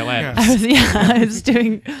being Abigail Adams. I was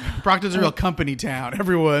doing. Brockton's a real company town.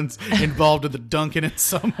 Everyone's involved with the Dunkin' in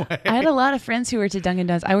some way. I had a lot of friends who worked at Dunkin'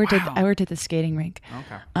 Donuts. I worked at the skating rink.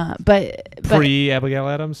 Okay. But Pre Abigail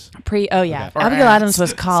Adams? oh yeah, Or Abigail at Adams was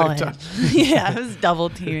same college. time. Yeah, it was double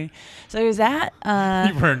teaming. So it was that.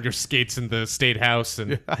 You wearing your skates in the state house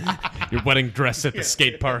and your wedding dress at the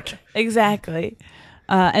skate park. Exactly.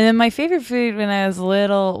 And then my favorite food when I was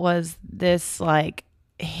little was this like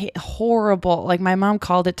horrible, like my mom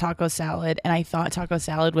called it taco salad, and I thought taco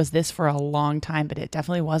salad was this for a long time, but it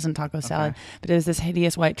definitely wasn't taco salad. But it was this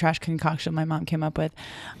hideous white trash concoction my mom came up with,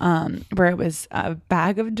 where it was a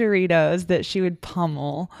bag of Doritos that she would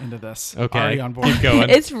pummel. Into this. Okay. Already on board. Keep going.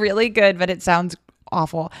 It's really good, but it sounds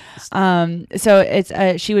awful. So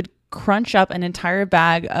it's she would crunch up an entire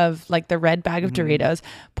bag of like the red bag of Doritos,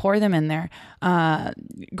 pour them in there,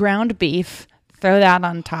 ground beef, throw that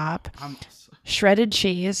on top, shredded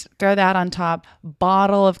cheese, throw that on top,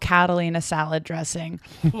 bottle of Catalina salad dressing,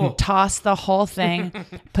 toss the whole thing,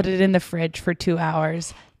 put it in the fridge for 2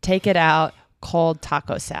 hours, take it out, cold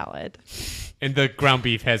taco salad. And the ground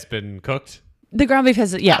beef has been cooked? The ground beef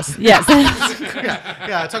has yes. Yeah,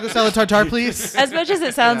 taco salad tartare, please. As much as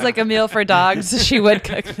it sounds like a meal for dogs, she would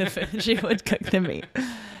cook the meat.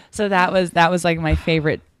 So that was like my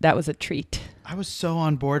favorite. That was a treat. I was so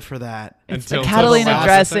on board for that. It's Until the Catalina the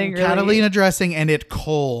dressing. Really. Catalina dressing and it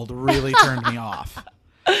cold really turned me off.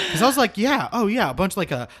 Because I was like, a bunch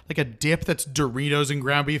like a dip that's Doritos and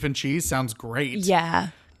ground beef and cheese sounds great. Yeah,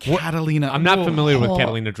 Catalina. I'm not familiar with Oh.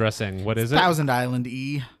 Catalina dressing. What is it? Thousand Island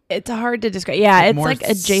it's hard to describe. Yeah, it's more like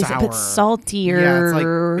adjacent, but sour. saltier.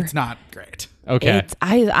 Yeah, it's not great. Okay.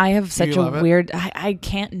 I have such you love a it? weird. I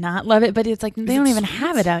can't not love it, but it's like they don't even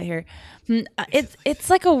have it out here. It's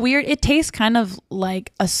like a weird. It tastes kind of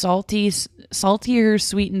like a saltier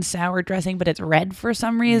sweet and sour dressing, but it's red for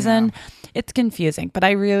some reason. It's confusing, but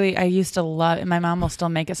I used to love it. My mom will still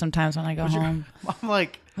make it sometimes when I go home. I'm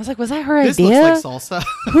like, I was like, was that her this idea? looks like salsa.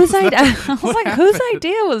 Whose idea? I was like, whose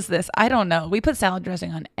idea was this? I don't know. We put salad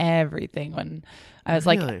dressing on everything when I was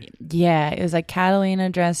Really? like, yeah, it was like Catalina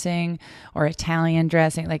dressing or Italian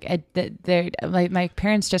dressing. Like, like my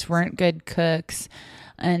parents just weren't good cooks,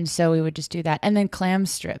 and so we would just do that. And then clam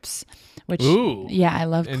strips, which Ooh. yeah, I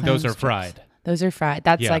love. And clam those are strips. fried. Those are fried.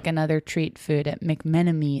 That's Yeah. like another treat food at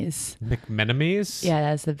McMenemy's. McMenemy's? Yeah,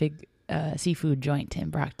 that's the big seafood joint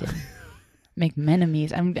in Brockton.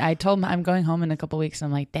 McMenemy's. I told him I'm going home in a couple weeks. And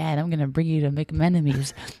I'm like, Dad, I'm gonna bring you to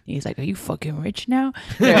McMenemy's. He's like, Are you fucking rich now?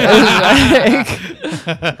 I'm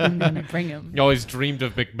gonna bring him. You always dreamed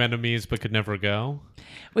of McMenemy's but could never go?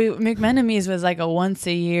 McMenemy's was like a once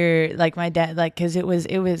a year. Like my dad, like because it was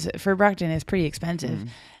for Brockton, it's pretty expensive.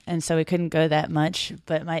 And so we couldn't go that much,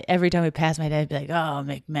 but every time we passed, my dad would be like, "Oh,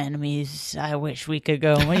 McMenemy's! I wish we could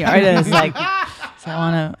go." And it's like, so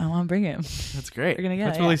I wanna bring him. That's great. We're gonna go.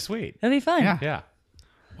 That's yeah. really sweet. That'd be fun. Yeah. Yeah.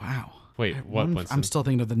 Wow. Wait, what, I'm Winston? still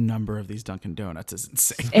thinking of the number of these Dunkin' Donuts is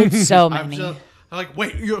insane. It's so I'm many. just I'm like,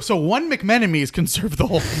 wait, so one McMenemy's can serve the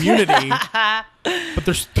whole community, but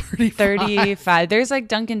there's 35. 35. There's like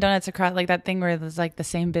Dunkin' Donuts across, like that thing where there's like the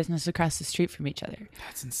same business across the street from each other,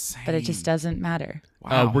 That's insane. but it just doesn't matter.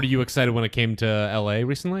 Wow. Were you excited when it came to LA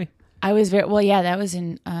recently? I was that was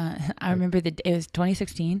in, I remember it was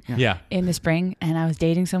 2016 Yeah. in the spring, and I was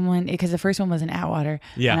dating someone because the first one was in Atwater.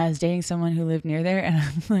 Yeah. And I was dating someone who lived near there, and I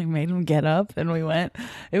like made him get up, and we went.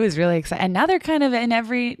 It was really exciting. And now they're kind of in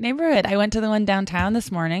every neighborhood. I went to the one downtown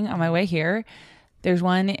this morning on my way here. There's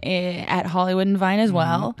one at Hollywood and Vine as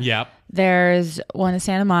well. Yep. There's one in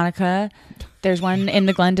Santa Monica. There's one in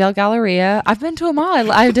the Glendale Galleria. I've been to them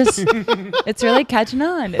all. I just, it's really catching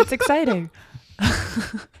on. It's exciting.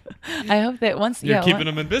 I hope that once You're keeping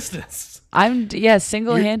them in business. I'm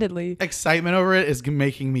single-handedly. Excitement over it is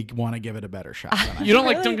making me want to give it a better shot. than I You don't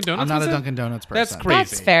Really? like Dunkin' Donuts? I'm not a Winston? Dunkin' Donuts person. That's crazy.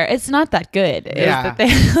 That's fair. It's not that good. is Yeah. the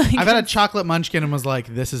thing. Like, I've had a chocolate munchkin and was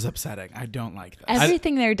like, this is upsetting. I don't like this.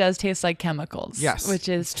 everything there does taste like chemicals. Yes. which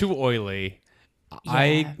It's is too oily.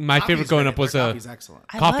 Yeah. My favorite Coffee's growing great. up was Their a. coffee's excellent.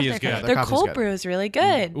 I Coffee love is their good. Their Coffee's cold good. brew is really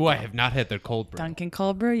good. Ooh, I have not had their cold brew. Dunkin'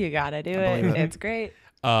 cold brew, you gotta do it. believe it. It's great.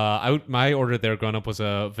 My order there growing up was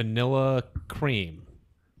a vanilla cream,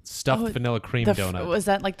 stuffed vanilla cream donut. Was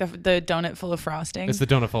that like the donut full of frosting? It's the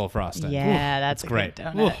donut full of frosting. Yeah, that's a great. good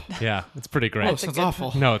donut. Yeah, it's pretty great. Oh, sounds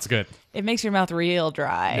awful. No, it's good. It makes your mouth real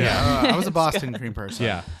dry. I was a Boston cream person.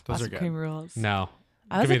 Yeah. Those Boston are good. cream rules. No,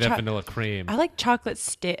 I was give me a that cho- vanilla cream. I like chocolate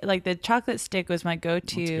stick. Like the chocolate stick was my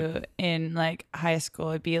go-to in like high school.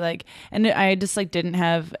 It'd be like, and I just like didn't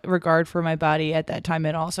have regard for my body at that time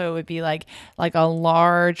at all. So it would be like a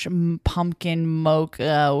large pumpkin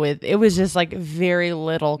mocha with. It was just like very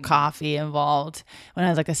little coffee involved. When I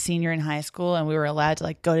was like a senior in high school, and we were allowed to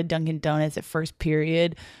like go to Dunkin' Donuts at first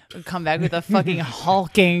period, and come back with a fucking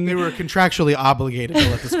hulking. They were contractually obligated to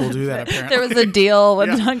let the school do that, apparently. There was a deal with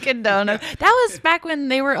Dunkin' Donuts. That was back when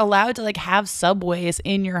they were allowed to like have Subways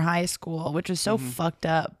in your high school, which was so fucked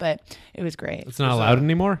up, but it was great. It's not allowed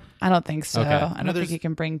anymore. I don't think so. Okay. I don't think you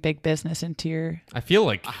can bring big business into your. I feel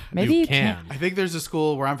like Maybe you you can. can. I think there's a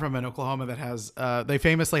school where I'm from in Oklahoma that has, they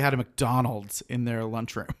famously had a McDonald's in their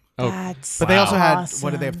lunchroom. That's But they also had, awesome.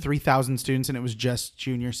 what did they have, 3,000 students and it was just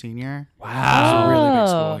junior, senior? Wow. It was a really big Oh.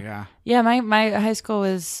 school, yeah. Yeah, my high school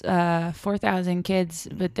was 4,000 kids,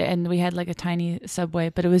 and we had like a tiny Subway,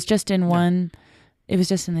 but it was just in one. It was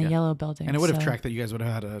just in the yellow building, And it would have so- tracked that you guys would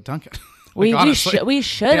have had a Dunkin'. We honestly. we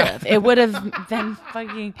should have. It would have been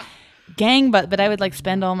fucking gang, but I would like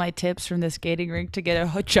spend all my tips from the skating rink to get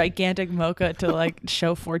a gigantic mocha to like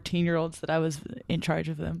show 14-year-olds that I was in charge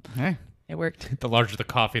of them. Hey. It worked. The larger the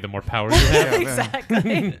coffee, the more power you have.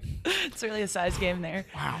 Exactly. It's really a size game there.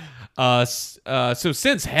 Wow. So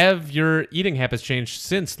have your eating habits changed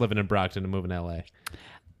since living in Brockton and moving to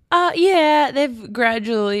LA? Yeah, they've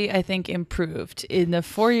gradually, I think, improved. In the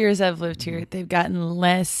 4 years I've lived here, they've gotten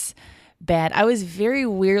less bad. I was very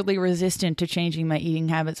weirdly resistant to changing my eating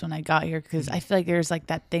habits when I got here because I feel like there's like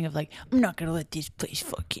that thing of like, I'm not going to let this place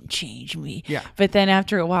fucking change me. Yeah. But then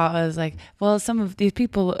after a while, I was like, well, some of these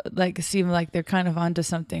people like seem like they're kind of onto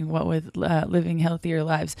something, what with living healthier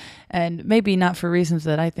lives. And maybe not for reasons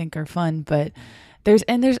that I think are fun, but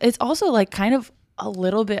it's also like kind of a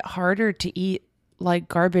little bit harder to eat like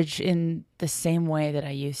garbage in the same way that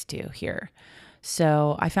I used to here.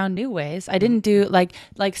 So I found new ways. I didn't do like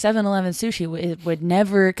 7-Eleven sushi. It would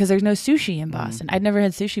never, because there's no sushi in Boston. I'd never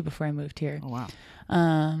had sushi before I moved here. Oh wow.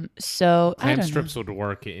 So I Clam don't know. strips would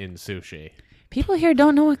work in sushi. People here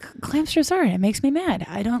don't know what clam strips are. It makes me mad.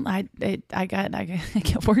 I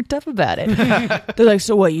get worked up about it. They're like,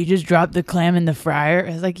 so what? You just drop the clam in the fryer?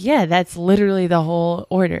 I was like, yeah, that's literally the whole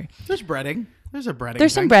order. There's breading. There's a breading.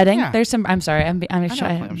 There's some thing. breading. Yeah. There's some. I'm sorry. I'm clam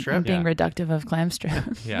strip. I'm being Yeah. reductive of clam strip.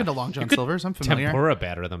 Yeah. Been to Long John You could Silver's. I'm familiar. Tempura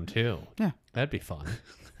batter them too. Yeah. That'd be fun.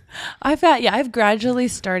 I've gradually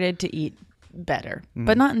started to eat better, Mm.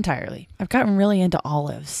 but not entirely. I've gotten really into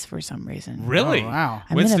olives for some reason. Really? Oh, wow.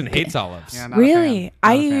 I'm in a Winston bit- hates olives. Yeah, not a Really? fan.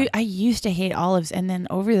 Not a fan. I used to hate olives, and then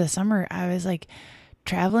over the summer I was like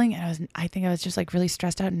traveling, and I think I was just like really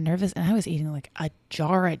stressed out and nervous, and I was eating like a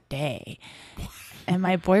jar a day. And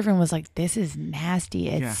my boyfriend was like, "This is nasty.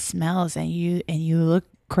 It Yeah. smells, and you look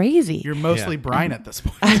crazy." You're mostly brine at this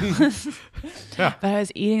point. But I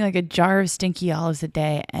was eating like a jar of stinky olives a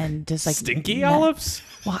day, and just like Stinky olives?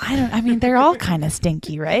 Well, I mean, they're all kind of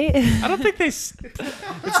stinky, right? I don't think it's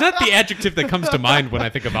not the adjective that comes to mind when I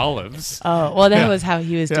think of olives. Oh, well, that was how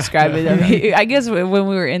he was describing them. I guess when we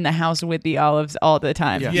were in the house with the olives all the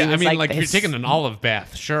time. Yeah. he Yeah, I was mean, like you're this. taking an olive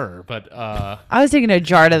bath, sure, but I was taking a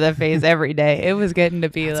jar to the face every day. It was getting to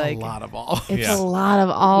be It's like a lot of all. it's Yeah. a lot of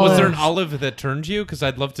olives. was there an olive that turned you? Because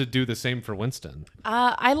I'd love to do the same for Winston.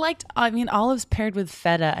 I mean, olives paired with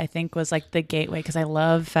feta, I think, was like the gateway because I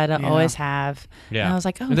love feta, Yeah. always have. Yeah, And I was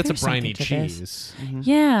like, oh, and that's a there's something briny to this. cheese.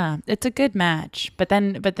 Yeah, it's a good match. But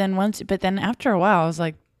then after a while, I was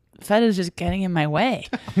like, feta's just getting in my way.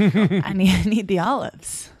 I need the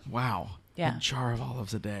olives. Wow. Yeah. A jar of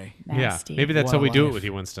olives a day. Nasty. Yeah, maybe that's What how a we do it life. with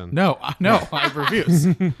you, Winston. No, I refuse.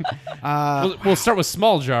 We'll start with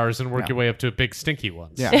small jars and work your way up to big stinky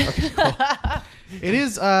ones. Yeah. Okay, cool. It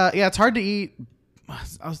is. Yeah, it's hard to eat.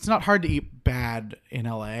 It's not hard to eat bad in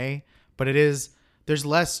LA, but it is. There's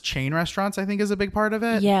less chain restaurants. I think is a big part of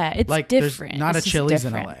it. Yeah, it's like different. There's not It's a just Chili's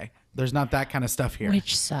different. in LA. There's not that kind of stuff here.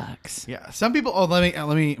 Which sucks. Yeah. Some people. Oh,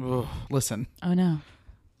 let me listen. Oh no.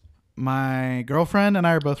 My girlfriend and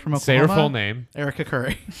I are both from Say Oklahoma. her full name. Erica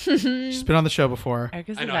Curry. She's been on the show before.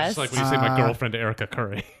 Erica's I the know. best. It's like when you say my girlfriend Erica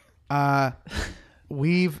Curry.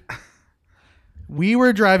 We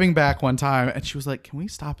were driving back one time and she was like, "Can we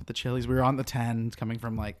stop at the Chili's?" We were on the 10 coming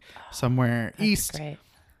from like somewhere east. Great.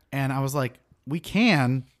 And I was like, "We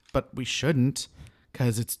can, but we shouldn't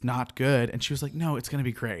because it's not good." And she was like, "No, it's going to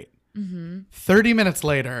be great." 30 minutes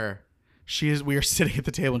later, we are sitting at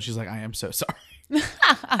the table and she's like, "I am so sorry.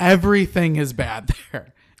 Everything is bad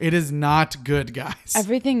there. It is not good, guys."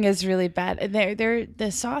 Everything is really bad. The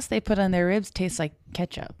sauce they put on their ribs tastes like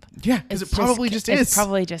ketchup. Yeah, because it It's probably just is. It's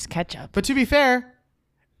probably just ketchup. But to be fair,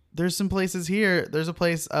 there's some places here. There's a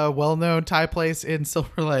place, a well-known Thai place in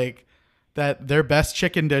Silver Lake, that their best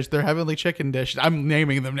chicken dish, their heavenly chicken dish, I'm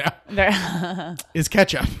naming them now, is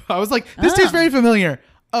ketchup. I was like, this tastes very familiar.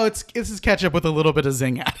 Oh, this is ketchup with a little bit of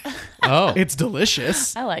zing at it. Oh, It's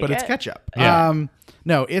delicious, I like but it's it. ketchup. Yeah.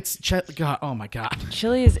 No, it's God. Oh my God.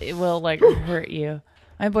 Chili's, it will like hurt you.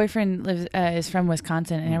 My boyfriend is from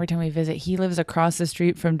Wisconsin, and every time we visit, he lives across the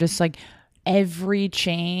street from just like every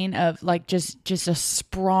chain of like just a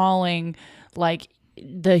sprawling like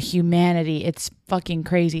the humanity. It's fucking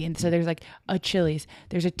crazy. And so there's like a Chili's,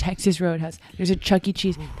 there's a Texas Roadhouse, there's a Chuck E.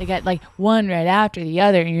 Cheese. They got like one right after the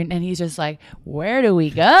other, and he's just like, where do we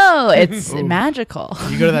go? It's magical.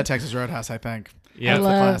 You go to that Texas Roadhouse, I think. Yeah. That's the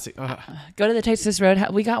love- classic. Ugh. Go to the Texas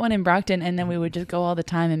Roadhouse. We got one in Brockton, and then we would just go all the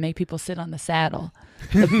time and make people sit on the saddle.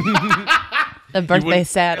 The birthday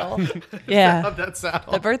saddle. Yeah. Love that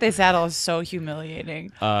saddle. The birthday saddle is so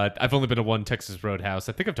humiliating. I've only been to one Texas Roadhouse.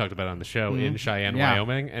 I think I've talked about it on the show in Cheyenne, Yeah.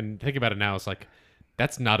 Wyoming. And thinking about it now, it's like,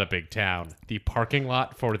 that's not a big town. The parking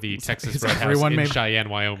lot for the Texas Roadhouse everyone in made- Cheyenne,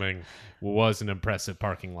 Wyoming was an impressive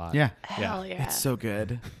parking lot. Yeah. Hell yeah. It's so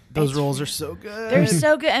good. Those rolls are so good. They're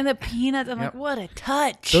so good. And the peanuts, I'm Yep. like, what a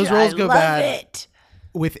touch. Those rolls I go love bad. it.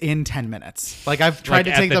 Within 10 minutes. Like I've tried Like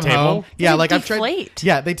to at take the them table? home. Yeah, They like I've deflate. tried.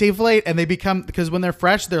 Yeah, they deflate and they become, because when they're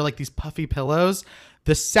fresh, they're like these puffy pillows.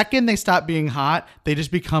 The second they stop being hot, they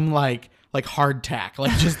just become like hardtack.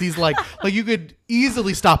 Like just these like you could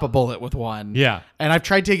easily stop a bullet with one. Yeah. And I've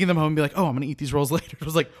tried taking them home and be like, "Oh, I'm going to eat these rolls later." It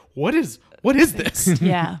was like, what is this?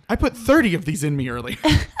 Yeah. I put 30 of these in me earlier.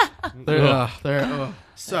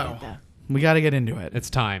 So, we got to get into it. It's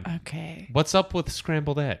time. Okay. What's up with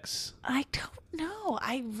scrambled eggs? I don't know.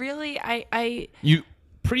 I really, I You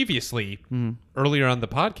previously, earlier on the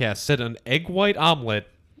podcast, said an egg white omelet,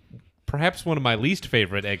 perhaps one of my least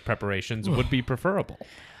favorite egg preparations, would be preferable.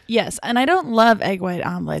 yes. And I don't love egg white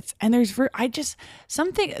omelets. And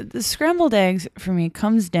the scrambled eggs for me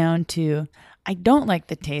comes down to, I don't like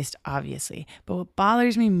the taste, obviously, but what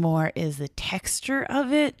bothers me more is the texture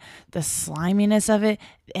of it, the sliminess of it,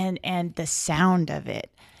 and the sound of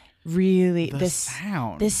it. Really, The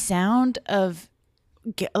sound. the sound of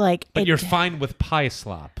like. But you're fine with pie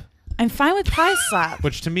slop, I'm fine with pie slop.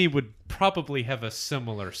 which to me would probably have a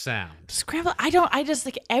similar sound. Scramble. I just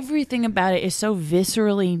like everything about it is so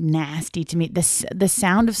viscerally nasty to me. The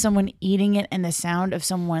sound of someone eating it and the sound of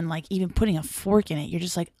someone like even putting a fork in it. You're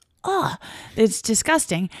just like, oh, it's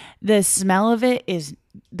disgusting. The smell of it is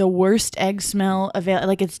the worst egg smell available.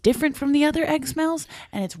 Like it's different from the other egg smells,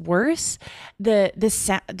 and it's worse.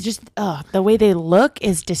 The way they look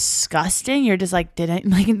is disgusting. You're just like,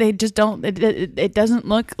 they just don't. It doesn't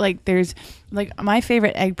look like there's like my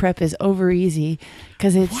favorite egg prep is Over Easy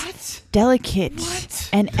because it's delicate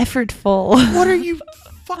and effortful. What are you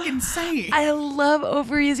fucking saying? I love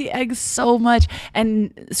Over Easy eggs so much,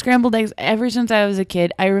 and scrambled eggs ever since I was a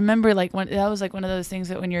kid. I remember like that was like one of those things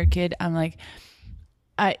that when you're a kid, I'm like,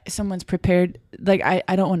 someone's prepared. Like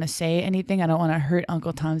I don't want to say anything. I don't want to hurt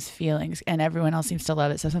Uncle Tom's feelings, and everyone else seems to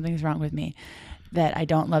love it. So something's wrong with me that I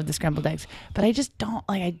don't love the scrambled eggs. But I just don't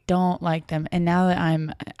like. I don't like them. And now that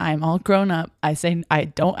I'm all grown up, I say I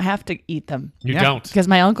don't have to eat them. You don't. Because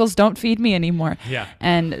my uncles don't feed me anymore. Yeah.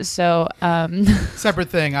 And so Separate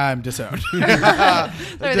thing. I'm disowned. I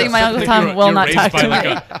think my Uncle Tom will not raised talk by to like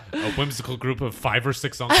me. a whimsical group of 5 or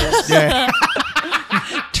 6 uncles. Yeah.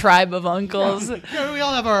 Tribe of uncles. Yeah, we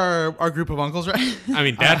all have our group of uncles, right? I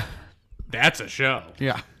mean that's a show.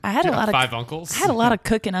 Yeah. I had a lot of 5 uncles. I had a lot of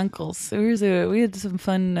cooking uncles. We had some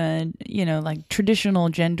fun, like traditional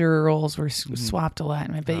gender roles were swapped a lot.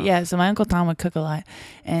 But yeah, so my Uncle Tom would cook a lot.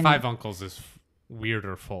 And 5 uncles is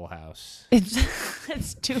weirder Full House.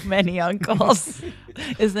 it's too many uncles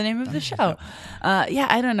is the name of the show. Yeah,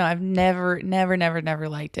 I don't know. I've never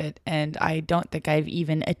liked it. And I don't think I've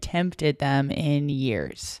even attempted them in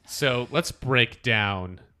years. So let's break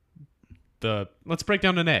down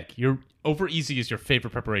an egg. Your Over Easy is your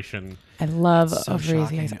favorite preparation. I love So Over Easy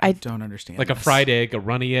shocking. eggs. I don't understand. Like a this. fried egg, a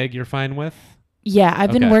runny egg, you're fine with? Yeah,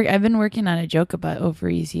 I've been Okay. I've been working on a joke about Over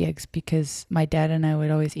Easy eggs because my dad and I would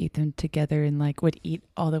always eat them together and like would eat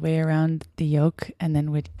all the way around the yolk and then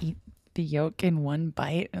would eat the yolk in one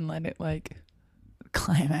bite and let it like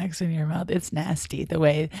climax in your mouth. It's nasty the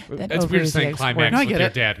way that It's Over weird Easy saying eggs climax work. I with get your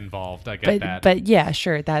it. dad involved. I get that. But yeah,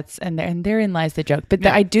 sure. That's and therein lies the joke. But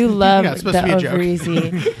I do love Yeah, it's supposed to be the a joke. Over Easy,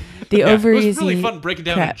 the Yeah, Over it was Easy. really fun breaking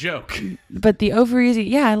down a crap. joke. But the Over Easy,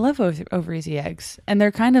 yeah, I love Over Easy eggs, and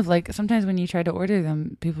they're kind of like sometimes when you try to order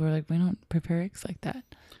them, people are like, "We don't prepare eggs like that."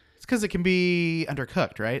 It's because it can be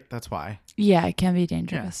undercooked, right? That's why. Yeah, it can be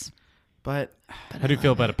dangerous. But How do you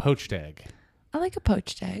feel about a poached egg? I like a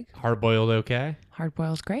poached egg. Hard boiled, okay. Hard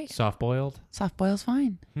boiled's great. Soft boiled. Soft boiled's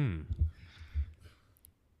fine.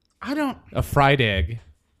 I don't. A fried egg,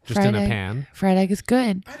 just Fried in a egg. pan. Fried egg is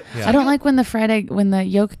good. Yeah. I don't like when the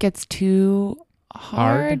yolk gets too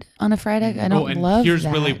hard on a fried egg. I don't and love here's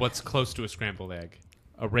that. really what's close to a scrambled egg: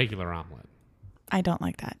 a regular omelet. I don't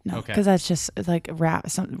like that. No, Okay. because that's just like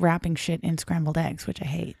wrapping shit in scrambled eggs, which I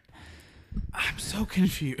hate. I'm so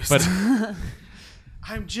confused. But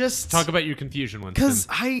I'm just talk about your confusion, Winston. because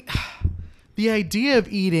the idea of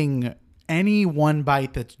eating any one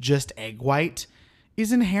bite that's just egg white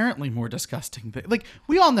is inherently more disgusting. Like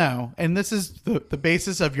we all know, and this is the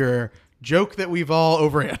basis of your joke that we've all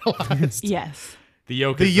overanalyzed. Yes. The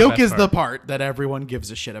yolk. The is yolk the is best the part. part that everyone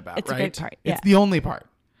gives a shit about, It's a right? great part, yeah. It's the only part.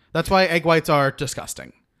 That's why egg whites are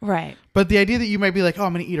disgusting. Right. But the idea that you might be like, oh,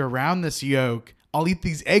 I'm going to eat around this yolk. I'll eat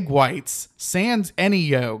these egg whites, sans any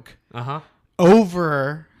yolk,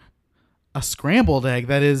 over a scrambled egg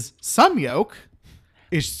that is some yolk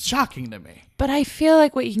is shocking to me. But I feel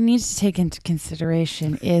like what you need to take into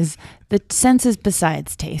consideration is the senses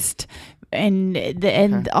besides taste.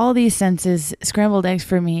 And all these senses, scrambled eggs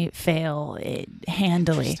for me fail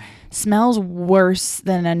handily. Smells worse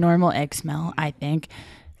than a normal egg smell, I think.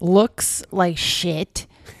 Looks like shit.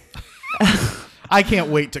 I can't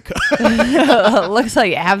wait to cook. Looks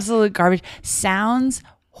like absolute garbage. Sounds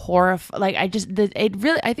horrifying. Like I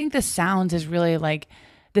think the sounds is really like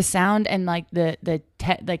the sound and like the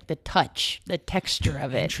touch, the texture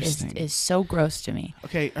of it is so gross to me.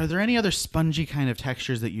 Okay, are there any other spongy kind of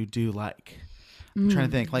textures that you do like? I'm trying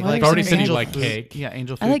to think. Like Well, You've already said you angel like food- cake. Yeah,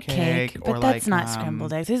 angel food I like cake, or but that's like, not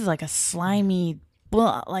scrambled eggs. This is like a slimy,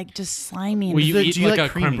 like just slimy. And Will you Do eat you like like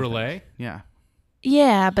a creamy creme brulee? Yeah.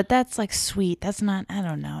 yeah, but that's like sweet. That's not. I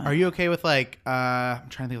don't know. Are you okay with like I'm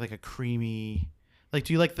trying to think like a creamy, like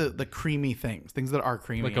do you like the creamy things that are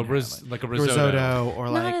creamy, Like a inherently? like a risotto. or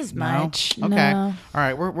Not like as no? much, Okay, no. all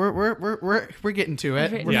right, we're getting to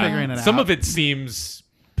it. We're Yeah. figuring it out. Some of it seems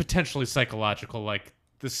potentially psychological, like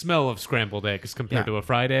the smell of scrambled eggs compared Yeah. to a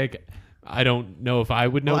fried egg. I don't know if I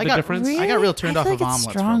would know Well, the difference. I got real turned I off feel of like it's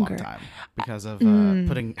omelets for a long stronger. time because of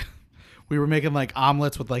putting. We were making like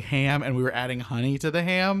omelets with like ham, and we were adding honey to the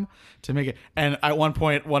ham to make it. And at one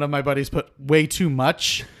point, one of my buddies put way too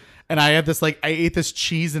much, and I had this like I ate this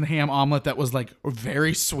cheese and ham omelet that was like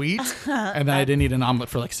very sweet, and then I didn't eat an omelet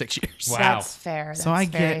for like 6 years. Wow. That's fair. So I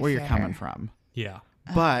That's get very where you're fair. coming from, Yeah.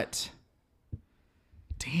 but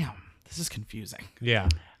damn, this is confusing. Yeah.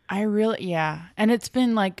 Yeah. And it's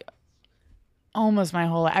been like almost my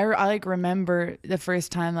whole life. I like remember the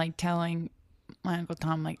first time like telling my Uncle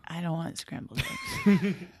Tom, like, I don't want scrambled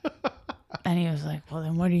eggs. And he was like, well,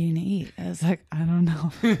 then what are you going to eat? I was like, I don't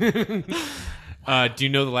know. Do you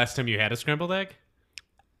know the last time you had a scrambled egg?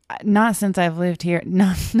 Not since I've lived here.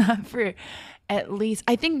 Not for at least,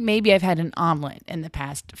 I think maybe I've had an omelet in the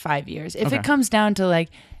past 5 years. If Okay. it comes down to like,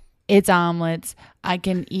 it's omelets, I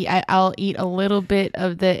can eat, I'll eat a little bit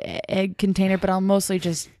of the egg container, but I'll mostly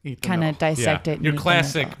just Eat the kind of middle. dissect it. and Your eat the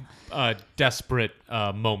classic middle. desperate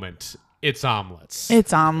moment. It's omelets.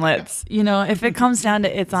 It's omelets. You know, if it comes down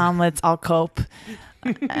to it's omelets, I'll cope.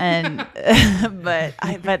 And but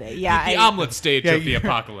yeah, the omelet stage of the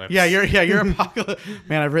apocalypse. Yeah, you're apocalypse.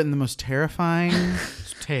 Man, I've written the most terrifying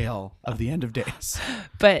tale of the end of days.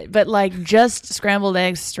 but like just scrambled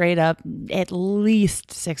eggs straight up, at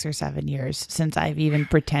least 6 or 7 years since I've even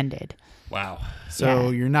pretended. Wow. So Yeah.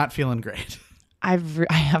 you're not feeling great. I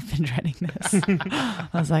have been dreading this. I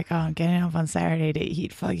was like, oh, I'm getting up on Saturday to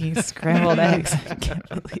eat fucking scrambled eggs. I can't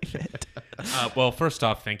believe it. Well, first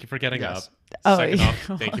off, thank you for getting Yes. up. Oh, Second you're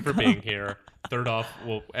off, thank you for being here. Third off,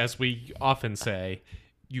 well, as we often say,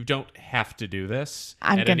 you don't have to do this.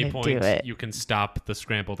 I'm At any gonna point, do it. you can stop the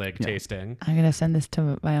scrambled egg tasting. I'm gonna send this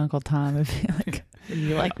to my Uncle Tom and be like,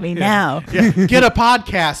 you like me now? Yeah, get a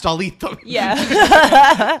podcast. I'll eat them.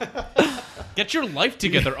 Yeah. Get your life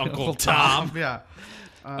together, Uncle Tom.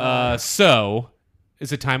 Yeah. So,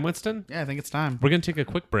 is it time, Winston? Yeah, I think it's time. We're going to take a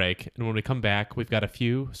quick break, and when we come back, we've got a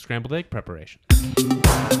few scrambled egg preparations.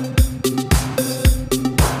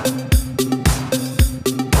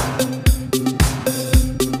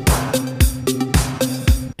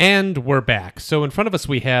 And we're back. So in front of us,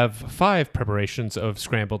 we have 5 preparations of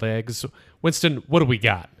scrambled eggs. Winston, what do we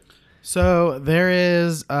got? So there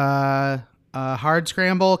is a hard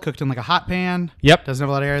scramble cooked in like a hot pan. Yep. Doesn't have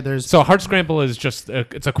a lot of air. There's So hard scramble is just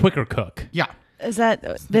it's a quicker cook. yeah. Is that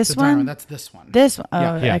this The dry one? That's this one. This one? Oh,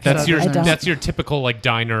 Yeah, okay. that's your I don't that's typical like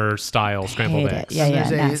diner style scrambled hate it. eggs. Yeah, There's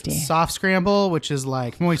a nasty. soft scramble, which is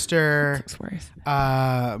like moister, Looks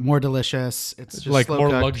worse. more delicious. It's just Like slow more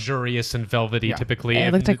cooked. luxurious and velvety Yeah. typically. It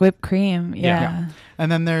And looked like whipped cream. Yeah.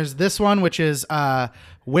 And then there's this one, which is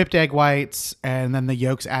whipped egg whites, and then the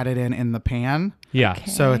yolks added in the pan. yeah. Okay.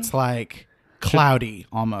 So it's like cloudy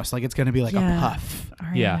almost, like it's going to be like Yeah. a puff.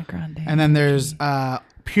 Ariana Yeah. Grande. And then there's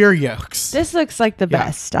pure yolks. This looks like the Yeah.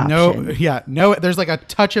 best option. No. There's like a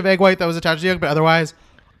touch of egg white that was attached to yolk, but otherwise,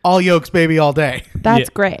 all yolks, baby, all day. That's Yeah.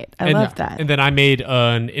 great. I And- love that. And then I made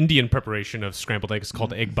an Indian preparation of scrambled eggs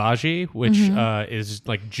called egg bhaji, which Mm-hmm. is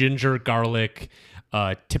like ginger, garlic.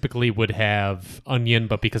 Typically would have onion,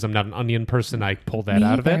 but because I'm not an onion person, I pulled that Me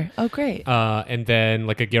out of it. either. Oh, great. And then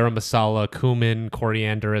like a garam masala, cumin,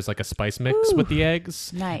 coriander as like a spice mix with the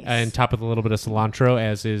eggs. Nice. And top with a little bit of cilantro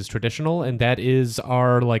as is traditional. And that is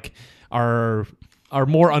our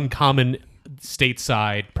more uncommon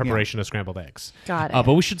stateside preparation of scrambled eggs. Got it.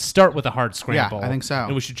 But we should start with a hard scramble. I think so.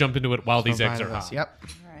 And we should jump into it while these eggs are Provide us- hot. Yep.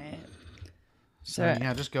 Right. So So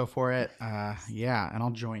yeah, just go for it. Yeah, and I'll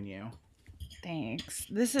join you. thanks.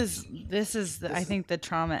 This is I think the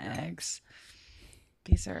trauma eggs.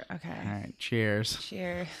 These are okay. All right. Cheers.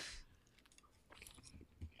 Cheers.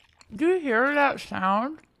 Do you hear that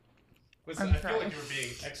sound? Listen, I feel like you were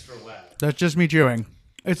being extra loud. That's just me chewing.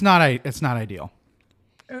 It's not ideal.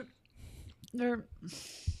 They're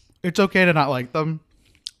It's okay to not like them.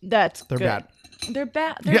 that's They're good. bad. They're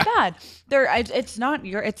bad. They're Yeah. bad. It's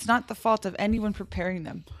not the fault of anyone preparing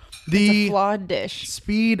them. It's a The flawed dish.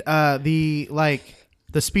 speed, the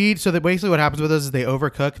speed. So that basically what happens with those is they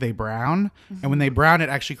overcook, they brown, and when they brown, it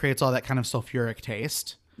actually creates all that kind of sulfuric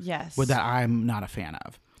taste, Yes. with that I'm not a fan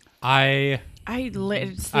of. I will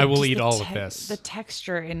just eat the all of this. The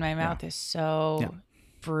texture in my mouth is so Yeah.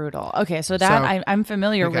 brutal. Okay, so that So- I'm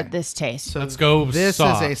familiar okay. with this taste. So Let's go This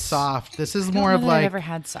soft. is a soft. This is I don't more know of that like I've ever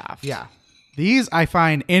had soft. yeah. These I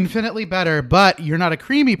find infinitely better, but you're not a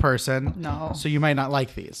creamy person. No. So you might not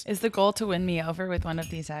like these. Is the goal to win me over with one of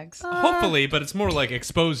these eggs? Hopefully, but it's more like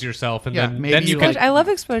expose yourself, and Yeah, then maybe you you can. like- I love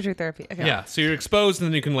exposure therapy. Okay. Yeah, so you're exposed, and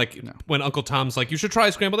then you can when Uncle Tom's like, "You should try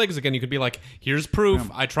scrambled eggs again." You could be like, "Here's proof.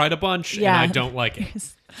 I tried a bunch, Yeah. and I don't like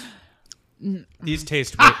it." These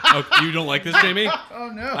taste. Oh, you don't like this, Jamie? Oh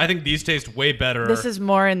no. I think these taste way better. This is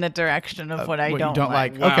more in the direction of what I what don't, you don't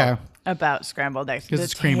like. Wow. Okay. about scrambled eggs. 'Cause The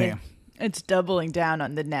it's creamy. It's doubling down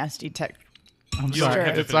on the nasty texture. I'm You don't sorry.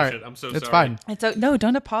 have to It's finish all right. it. I'm so It's sorry. fine. No,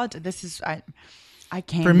 don't apologize. This is I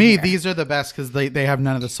can't. For me, these are the best because they have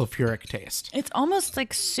none of the sulfuric taste. It's almost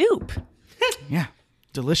like soup. Yeah.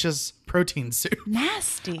 Delicious protein soup.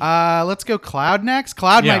 Nasty. Let's go Cloud next.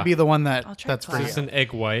 Cloud Yeah. might be the one I'll that's try for Cloud. you. This is an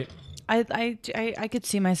egg white. I could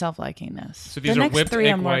see myself liking this. So these the are next whipped three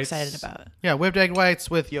egg I'm more whites. excited about. Yeah, whipped egg whites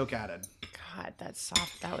with yolk added. God, that's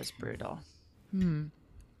soft. That was brutal.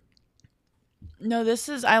 No,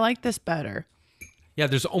 I like this better. Yeah,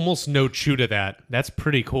 there's almost no chew to that. That's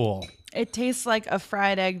pretty cool. It tastes like a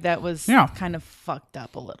fried egg that was Yeah. kind of fucked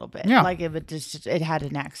up a little bit. Yeah. Like if it had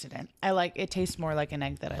an accident. It tastes more like an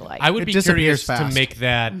egg that I like. I would It be disappears curious to fast. make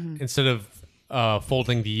that instead of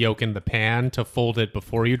folding the yolk in the pan, to fold it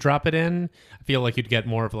before you drop it in. I feel like you'd get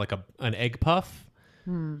more of like an egg puff.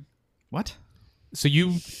 What? So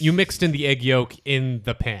you mixed in the egg yolk in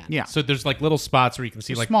the pan. Yeah. So there's like little spots where you can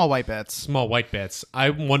see like Small white bits. small white bits.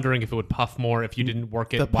 I'm wondering if it would puff more if you didn't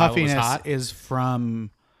work it The while it was puffiness hot. is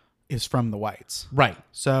from the whites. Right.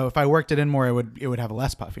 So if I worked it in more, it would have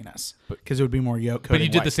less puffiness because it would be more yolk coated. But you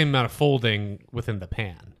did white. the same amount of folding within the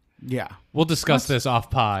pan. Yeah. We'll discuss this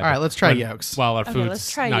off pod. All right, let's try yolks. While our Okay, food's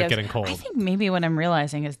let's try not yolks. getting cold. I think maybe what I'm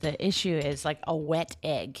realizing is the issue is like a wet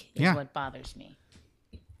egg is Yeah. what bothers me.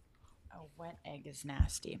 A wet egg is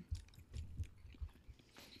nasty.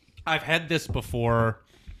 I've had this before,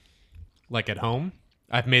 like at home.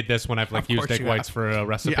 I've made this when I've like Of used course egg you whites have. for a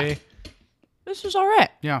recipe. Yeah. This is all right.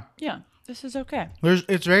 Yeah. Yeah, this is okay.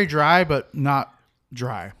 It's very dry, but not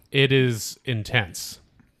dry. It is intense.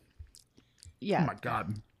 Yeah, Oh my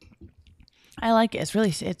god. I like it.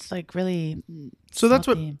 It's like really. So that's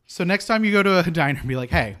what. Salty. So next time you go to a diner, be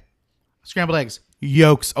like, "Hey, scrambled eggs,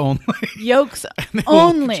 yolks only." Yolks they will look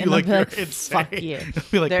only, at you and like they'll be you're like, "Fuck insane." you." They'll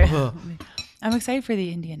be like, They're- "Ugh." I'm excited for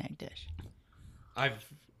the Indian egg dish.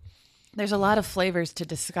 There's a lot of flavors to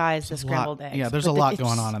disguise the scrambled eggs. Yeah, there's but a lot it's-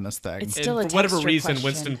 going on in this thing. It's And still a for whatever texture reason, question.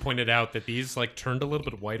 Winston pointed out that these like turned a little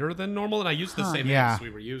bit whiter than normal, and I used the same Yeah. eggs we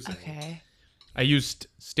were using. Okay. I used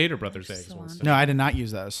Stater Brothers eggs. Salon. Winston. No, I did not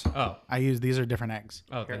use those. Oh, These are different eggs.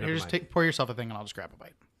 Oh, okay, Here, never just mind. pour yourself a thing, and I'll just grab a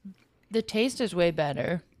bite. The taste is way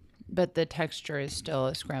better, but the texture is still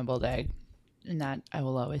a scrambled egg, and that I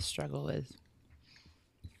will always struggle with.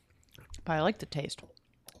 But I like the taste.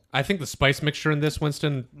 I think the spice mixture in this,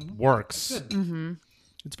 Winston, works.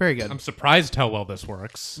 It's very good. I'm surprised how well this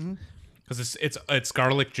works because it's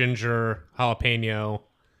garlic, ginger, jalapeno,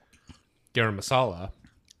 garam masala.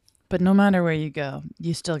 But no matter where you go,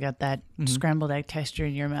 you still get that scrambled egg texture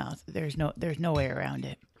in your mouth. There's no way around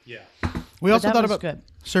it. Yeah, We also that thought was about good.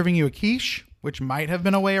 serving you a quiche, which might have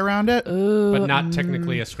been a way around it. but not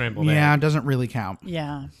technically a scrambled Yeah, egg. it doesn't really count.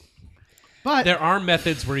 Yeah. But There are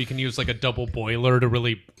methods where you can use like a double boiler to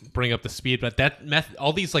really bring up the speed, but that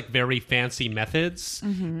all these like very fancy methods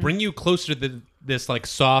bring you closer to this like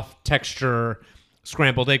soft texture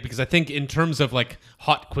scrambled egg, because I think in terms of like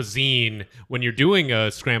hot cuisine, when you're doing a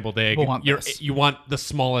scrambled egg, People want this. you want the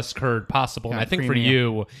smallest curd possible. And Yeah, I think for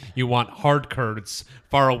creamy. you want hard curds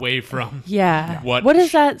far away from Yeah. What- What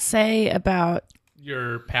does that say about?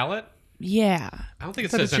 your palate. Yeah. I don't think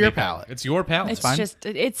it Said says it's your anything. palate. It's your palate. It's fine. just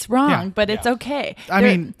it's wrong, Yeah. but it's Yeah. okay. I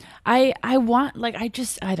There- mean- I want like I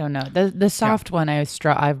don't know the soft one.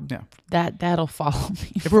 Yeah. That'll follow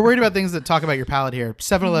me. if we're worried about things that talk about your palate here,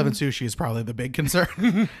 7-Eleven sushi is probably the big concern.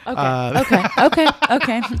 Okay,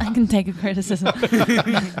 okay. I can take a criticism.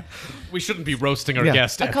 We shouldn't be roasting our Yeah.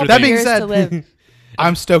 guest A after couple That they being years said- to live.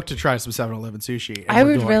 I'm stoked to try some 7-Eleven sushi. and I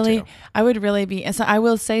we're would going really, to. I would really be. And so I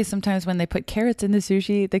will say sometimes when they put carrots in the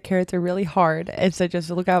sushi, the carrots are really hard, and so just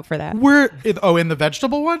look out for that. In the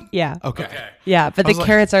vegetable one? Yeah, Okay. Okay. yeah. But I the was like-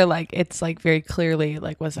 carrots are like it's like very clearly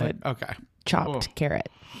like was a Okay. chopped carrot.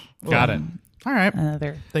 Got it. All right.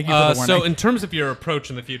 Another. Thank you for the warning. So in terms of your approach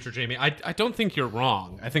in the future, Jamie, I don't think you're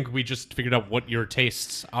wrong. I think we just figured out what your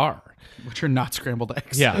tastes are. Which are not scrambled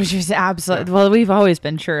eggs. Yeah. Which is absolutely well. We've always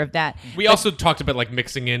been sure of that. We also talked about like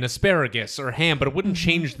mixing in asparagus or ham, but it wouldn't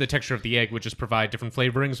change the texture of the egg, would just provide different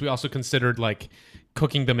flavorings. We also considered like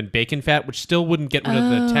cooking them in bacon fat, which still wouldn't get rid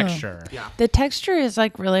of the texture. Yeah. The texture is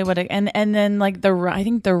like really what, and then like I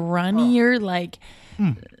think the runnier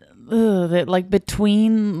that like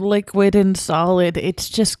between liquid and solid, it's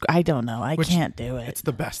just I don't know. I can't do it. It's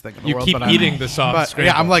the best thing in the You world. keep but eating the soft but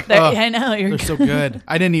scramble. yeah, I'm like, There- ugh, I know you're they're so good.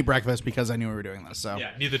 I didn't eat breakfast because I knew we were doing this. So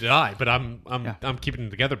Yeah, neither did I. But I'm keeping them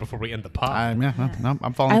together before we end the pod.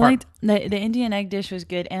 I'm falling I apart. liked the Indian egg dish was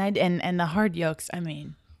good, and the hard yolks. I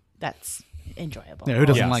mean, that's enjoyable. Yeah, who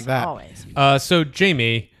doesn't Yes. like that? Always. So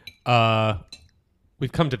Jamie,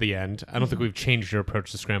 we've come to the end. I don't think we've changed your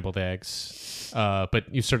approach to scrambled eggs, but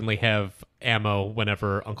you certainly have ammo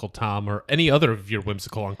whenever Uncle Tom or any other of your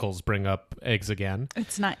whimsical uncles bring up eggs again.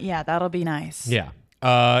 It's not. Yeah, that'll be nice. Yeah.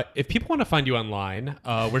 If people want to find you online,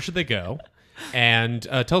 where should they go? And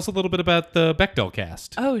tell us a little bit about the Bechdel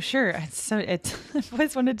cast. Oh, sure. I've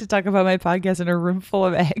always wanted to talk about my podcast in a room full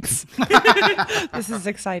of eggs. This is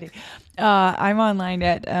exciting. I'm online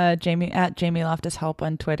at Jamie Loftus Help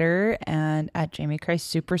on Twitter and at Jamie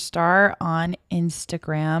Christ Superstar on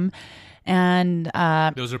Instagram. And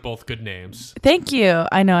Those are both good names. thank you.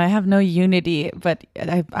 I know I have no unity, but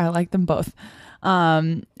I like them both.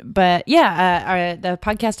 But yeah, the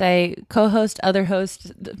podcast I co-host, other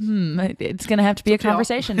host, it's going to have to be a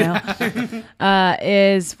conversation now,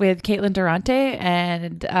 is with Caitlin Durante.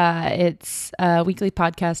 And it's a weekly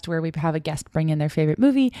podcast where we have a guest bring in their favorite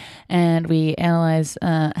movie and we analyze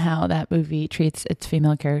how that movie treats its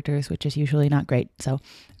female characters, which is usually not great. So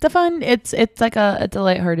it's like a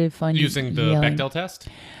lighthearted, fun. Using the yelling. Bechdel test?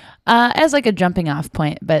 As like a jumping off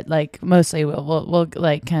point, but like mostly we'll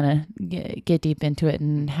like kind of get deep into it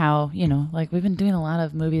and how, like we've been doing a lot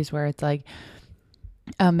of movies where it's like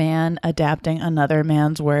a man adapting another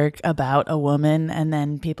man's work about a woman and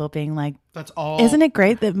then people being like, That's all. isn't it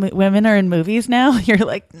great that women are in movies now? You're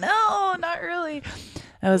like, no, not really.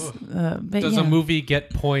 That was, but Does yeah. a movie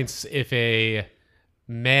get points if a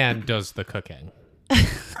man does the cooking?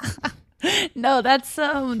 No, that's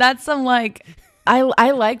some like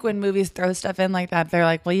I like when movies throw stuff in like that. They're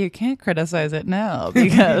like, well, you can't criticize it now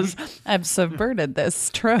because I've subverted this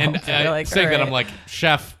trope. And So you're like, saying all that, right. I'm like,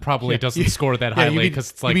 Chef probably doesn't score that you highly mean-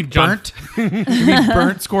 because it's you like mean John- burnt. You mean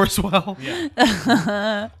burnt scores well.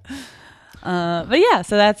 But yeah,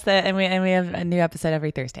 so that's and we have a new episode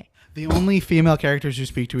every Thursday. The only female characters who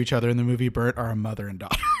speak to each other in the movie Burnt are a mother and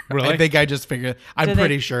daughter. Really? I think I just figured. I'm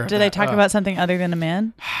pretty sure. of Do they that. talk about something other than a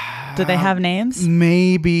man? Do they have names?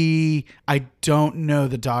 Maybe I don't know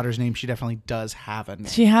the daughter's name. She definitely does have a name.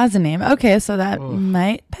 She has a name. Okay, so that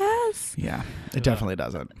might pass. Yeah, it definitely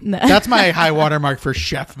doesn't. No. That's my high watermark for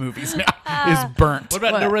chef movies now. Is Burnt. What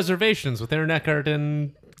about What? No Reservations with Aaron Eckhart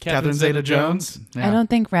and Catherine Zeta-Jones? Yeah. I don't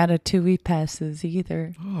think Ratatouille passes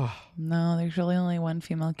either. No, there's really only one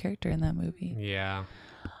female character in that movie. Yeah.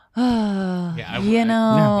 Oh, Yeah,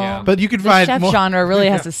 yeah. But you can The find chef more. genre really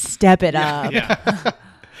has to step it up. Yeah.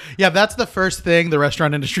 Yeah, that's the first thing the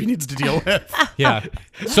restaurant industry needs to deal with. Yeah.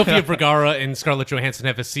 Sofia Vergara and Scarlett Johansson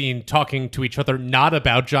have a scene talking to each other, not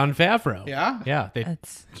about John Favreau. Yeah? Yeah.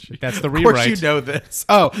 That's, That's the Of rewrite. course you know this.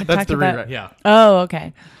 Oh, that's talked the about- rewrite. Yeah. oh,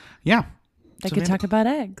 okay. Yeah. They So could maybe- talk about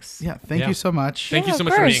eggs. Yeah, thank Yeah. you so much. Thank you Yeah, so of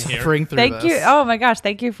much for course. being here. Suffering through Thank this. you. Oh my gosh,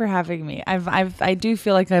 thank you for having me. I do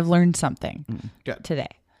feel like I've learned something Good. today.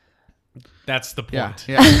 That's the Yeah, point.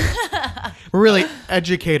 yeah. We're really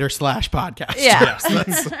educator / podcast. Yeah.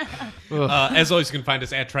 As always, you can find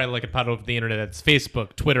us at Try to Like It Pod over the internet. That's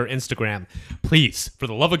Facebook, Twitter, Instagram. Please, for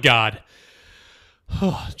the love of God,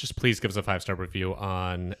 just please give us a 5-star review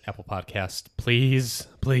on Apple Podcast. Please,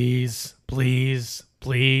 please, please,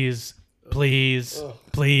 please, please,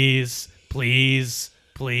 please, please,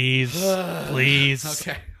 please, please.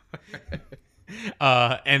 Okay.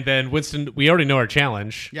 And then, Winston, we already know our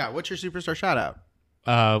challenge. Yeah, what's your superstar shout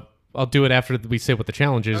out? I'll do it after we say what the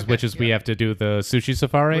challenge is, which is we have to do the sushi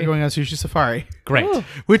safari. We're going on Sushi Safari. Great. Ooh.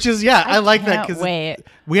 Which is, I like that Can't because wait.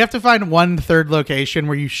 we have to find one third location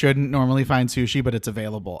where you shouldn't normally find sushi, but it's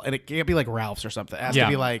available. And it can't be like Ralph's or something. It has Yeah.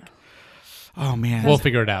 to be like, oh man. We'll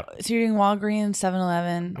figure it out. So you're doing Walgreens,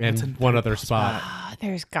 7-Eleven. And one other spot.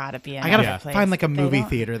 There's got to be I gotta another place. find like a They movie don't-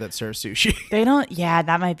 theater that serves sushi. They don't. Yeah,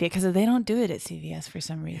 that might be because they don't do it at CVS for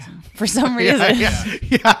some reason. For some yeah, reason.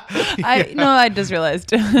 yeah. I just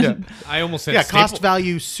realized. I almost said Yeah, Staple- cost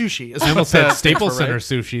value sushi. Is I almost what said the- Staples right? Center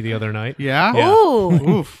sushi the other night. Yeah. Yeah. Ooh.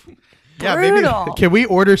 Oof. Yeah, Brutal. maybe. Can we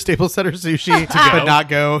order Staples Center sushi but not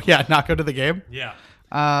go? Yeah, not go to the game. Yeah.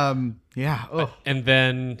 Yeah. Oh. And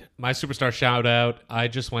then my superstar shout out, I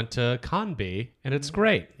just went to Conby and it's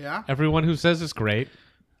great. Yeah? Everyone who says it's great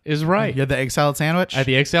is right. You had the egg salad sandwich. I had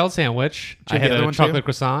the egg salad sandwich. I you have had the other a one chocolate too?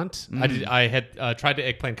 croissant. I had tried the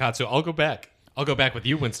eggplant katsu. I'll go back. I'll go back with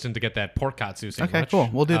you, Winston, to get that pork katsu sandwich. Okay, cool.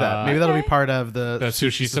 We'll do that. Maybe that'll be part of the The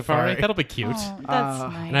sushi safari. That'll be cute. Oh, that's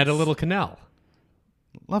nice. And I had a little canal.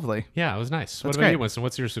 Lovely. Yeah, it was nice. What That's about great. you, Winston?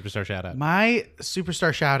 What's your superstar shout out? My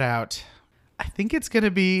superstar shout out, I think it's going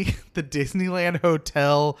to be the Disneyland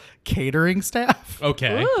Hotel catering staff.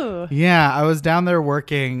 Okay. Ooh. Yeah, I was down there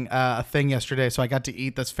working a thing yesterday, so I got to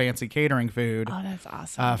eat this fancy catering food Oh, that's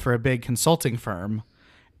awesome. for a big consulting firm.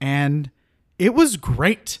 And it was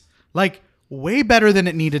great. Like, way better than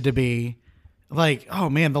it needed to be. Like, oh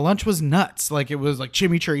man, the lunch was nuts. Like, it was like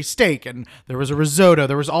chimichurri steak, and there was a risotto.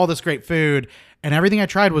 There was all this great food, and everything I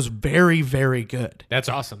tried was very, very good. That's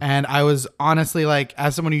awesome. And I was honestly like,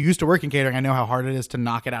 as someone who used to work in catering, I know how hard it is to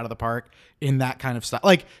knock it out of the park in that kind of stuff.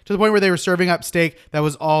 Like, to the point where they were serving up steak that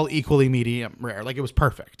was all equally medium rare. Like, it was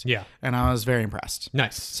perfect. Yeah. And I was very impressed.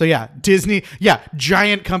 Nice. So yeah, Disney,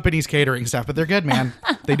 giant companies catering stuff, but they're good, man.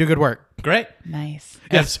 They do good work. Great. Nice.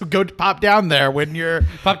 Yeah, so go pop down there when you're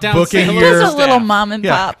Pop down, say booking hello your to Just a little staff. mom and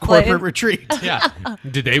pop corporate place. retreat. Yeah.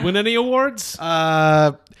 Did they win any awards?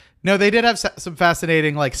 No, they did have some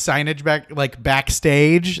fascinating like signage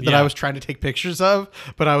backstage that Yeah. I was trying to take pictures of,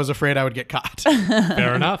 but I was afraid I would get caught.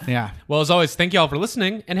 Fair enough. Yeah. Well, as always, thank you all for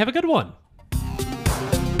listening and have a good one.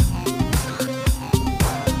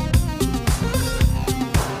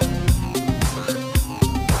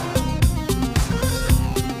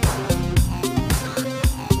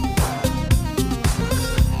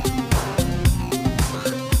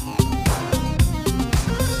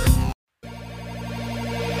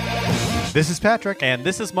 This is Patrick. And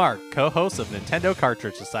this is Mark, co-host of Nintendo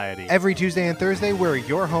Cartridge Society. Every Tuesday and Thursday, we're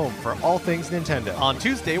your home for all things Nintendo. On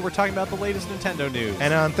Tuesday, we're talking about the latest Nintendo news.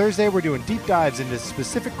 And on Thursday, we're doing deep dives into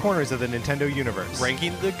specific corners of the Nintendo universe.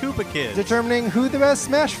 ranking the Koopa Kids. Determining who the best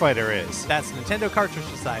Smash Fighter is. That's Nintendo Cartridge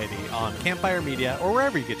Society on Campfire Media or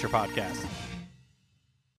wherever you get your podcasts.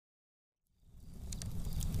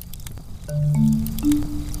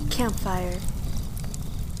 Campfire.